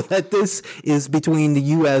now that this is between the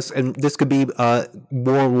U.S. and this could be a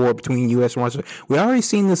world war between U.S. and Russia. We already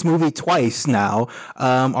seen this movie twice now.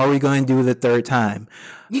 Are we going to do it the third time?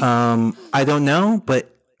 I don't know,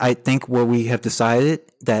 but I think what we have decided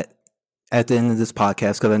that at the end of this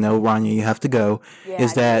podcast, because I know, Rania, you have to go,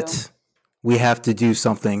 is that we have to do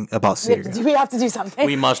something about Syria. We have to do something.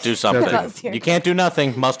 We must do something. You can't do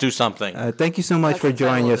nothing. Must do something. Thank you so much for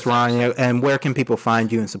joining us, Rania. And where can people find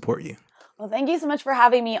you and support you? Well, thank you so much for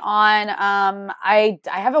having me on. I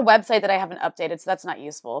have a website that I haven't updated, so that's not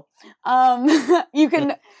useful. You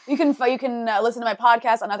can listen to my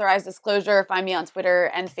podcast, Unauthorized Disclosure. Find me on Twitter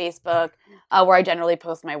and Facebook, where I generally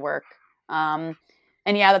post my work.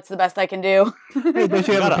 And yeah, that's the best I can do. Hey, don't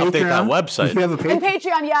you have a update that Patreon? website. Do you have a And Patreon?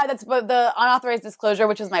 Patreon, yeah, that's the Unauthorized Disclosure,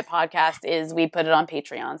 which is my podcast, we put it on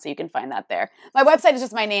Patreon, so you can find that there. My website is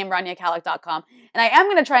just my name, RaniaKalak.com, and I am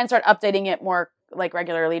going to try and start updating it more like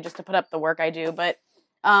regularly just to put up the work I do, but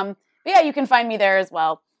yeah, you can find me there as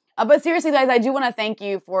well. But seriously, guys, I do want to thank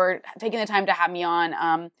you for taking the time to have me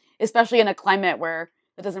on, especially in a climate where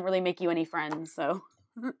it doesn't really make you any friends, so...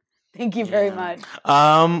 Thank you very much.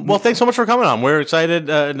 Well, thanks so much for coming on. We're excited.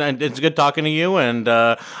 And it's good talking to you, and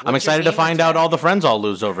I'm excited to find out all the friends I'll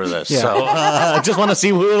lose over this. Yeah. So I just want to see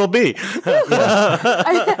who it'll be.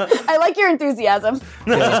 I like your enthusiasm.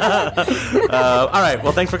 All right.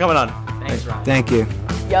 Well, thanks for coming on. Thanks, Ron. Thank you.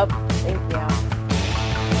 Yep. Thank you.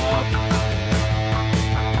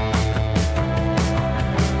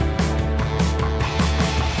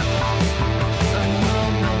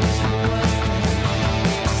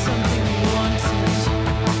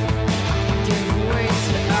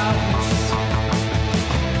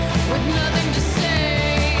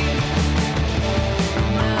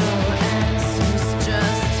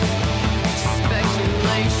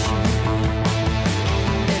 Speculation,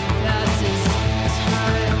 it passes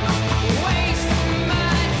time.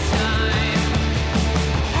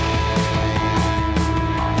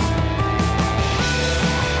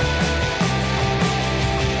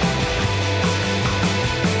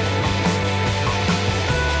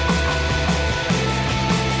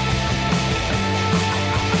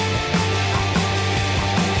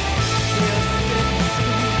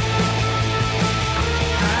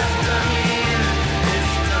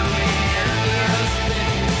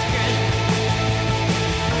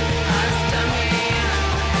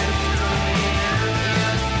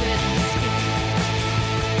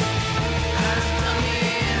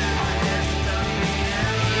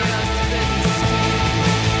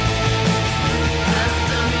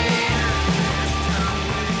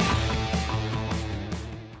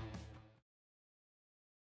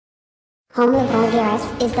 Homo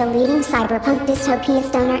Vulgaris is the leading cyberpunk dystopia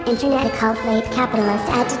stoner internet occult late capitalist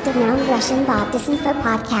adjective noun Russian Bob disinfo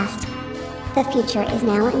podcast. The future is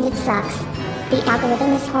now and it sucks. The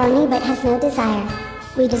algorithm is horny but has no desire.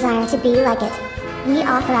 We desire to be like it. We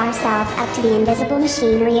offer ourselves up to the invisible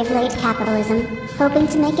machinery of late capitalism, hoping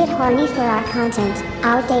to make it horny for our content,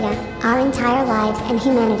 our data, our entire lives and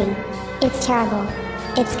humanity. It's terrible.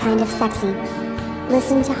 It's kind of sexy.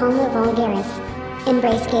 Listen to Homo Vulgaris.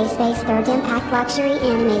 Embrace gay space third impact luxury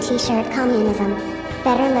anime t-shirt communism.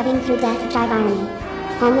 Better living through death drive irony.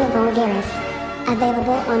 Homo Vulgaris.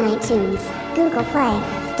 Available on iTunes, Google Play,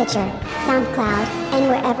 Stitcher, SoundCloud, and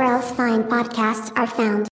wherever else fine podcasts are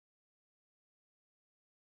found.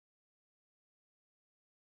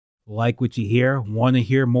 Like what you hear? Want to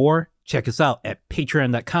hear more? Check us out at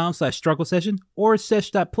patreon.com/struggle session or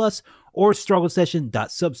sesh.plus or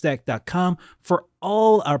strugglesession.substack.com for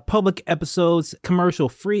all our public episodes, commercial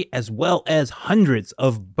free, as well as hundreds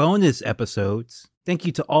of bonus episodes. Thank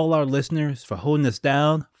you to all our listeners for holding us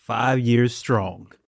down 5 years strong.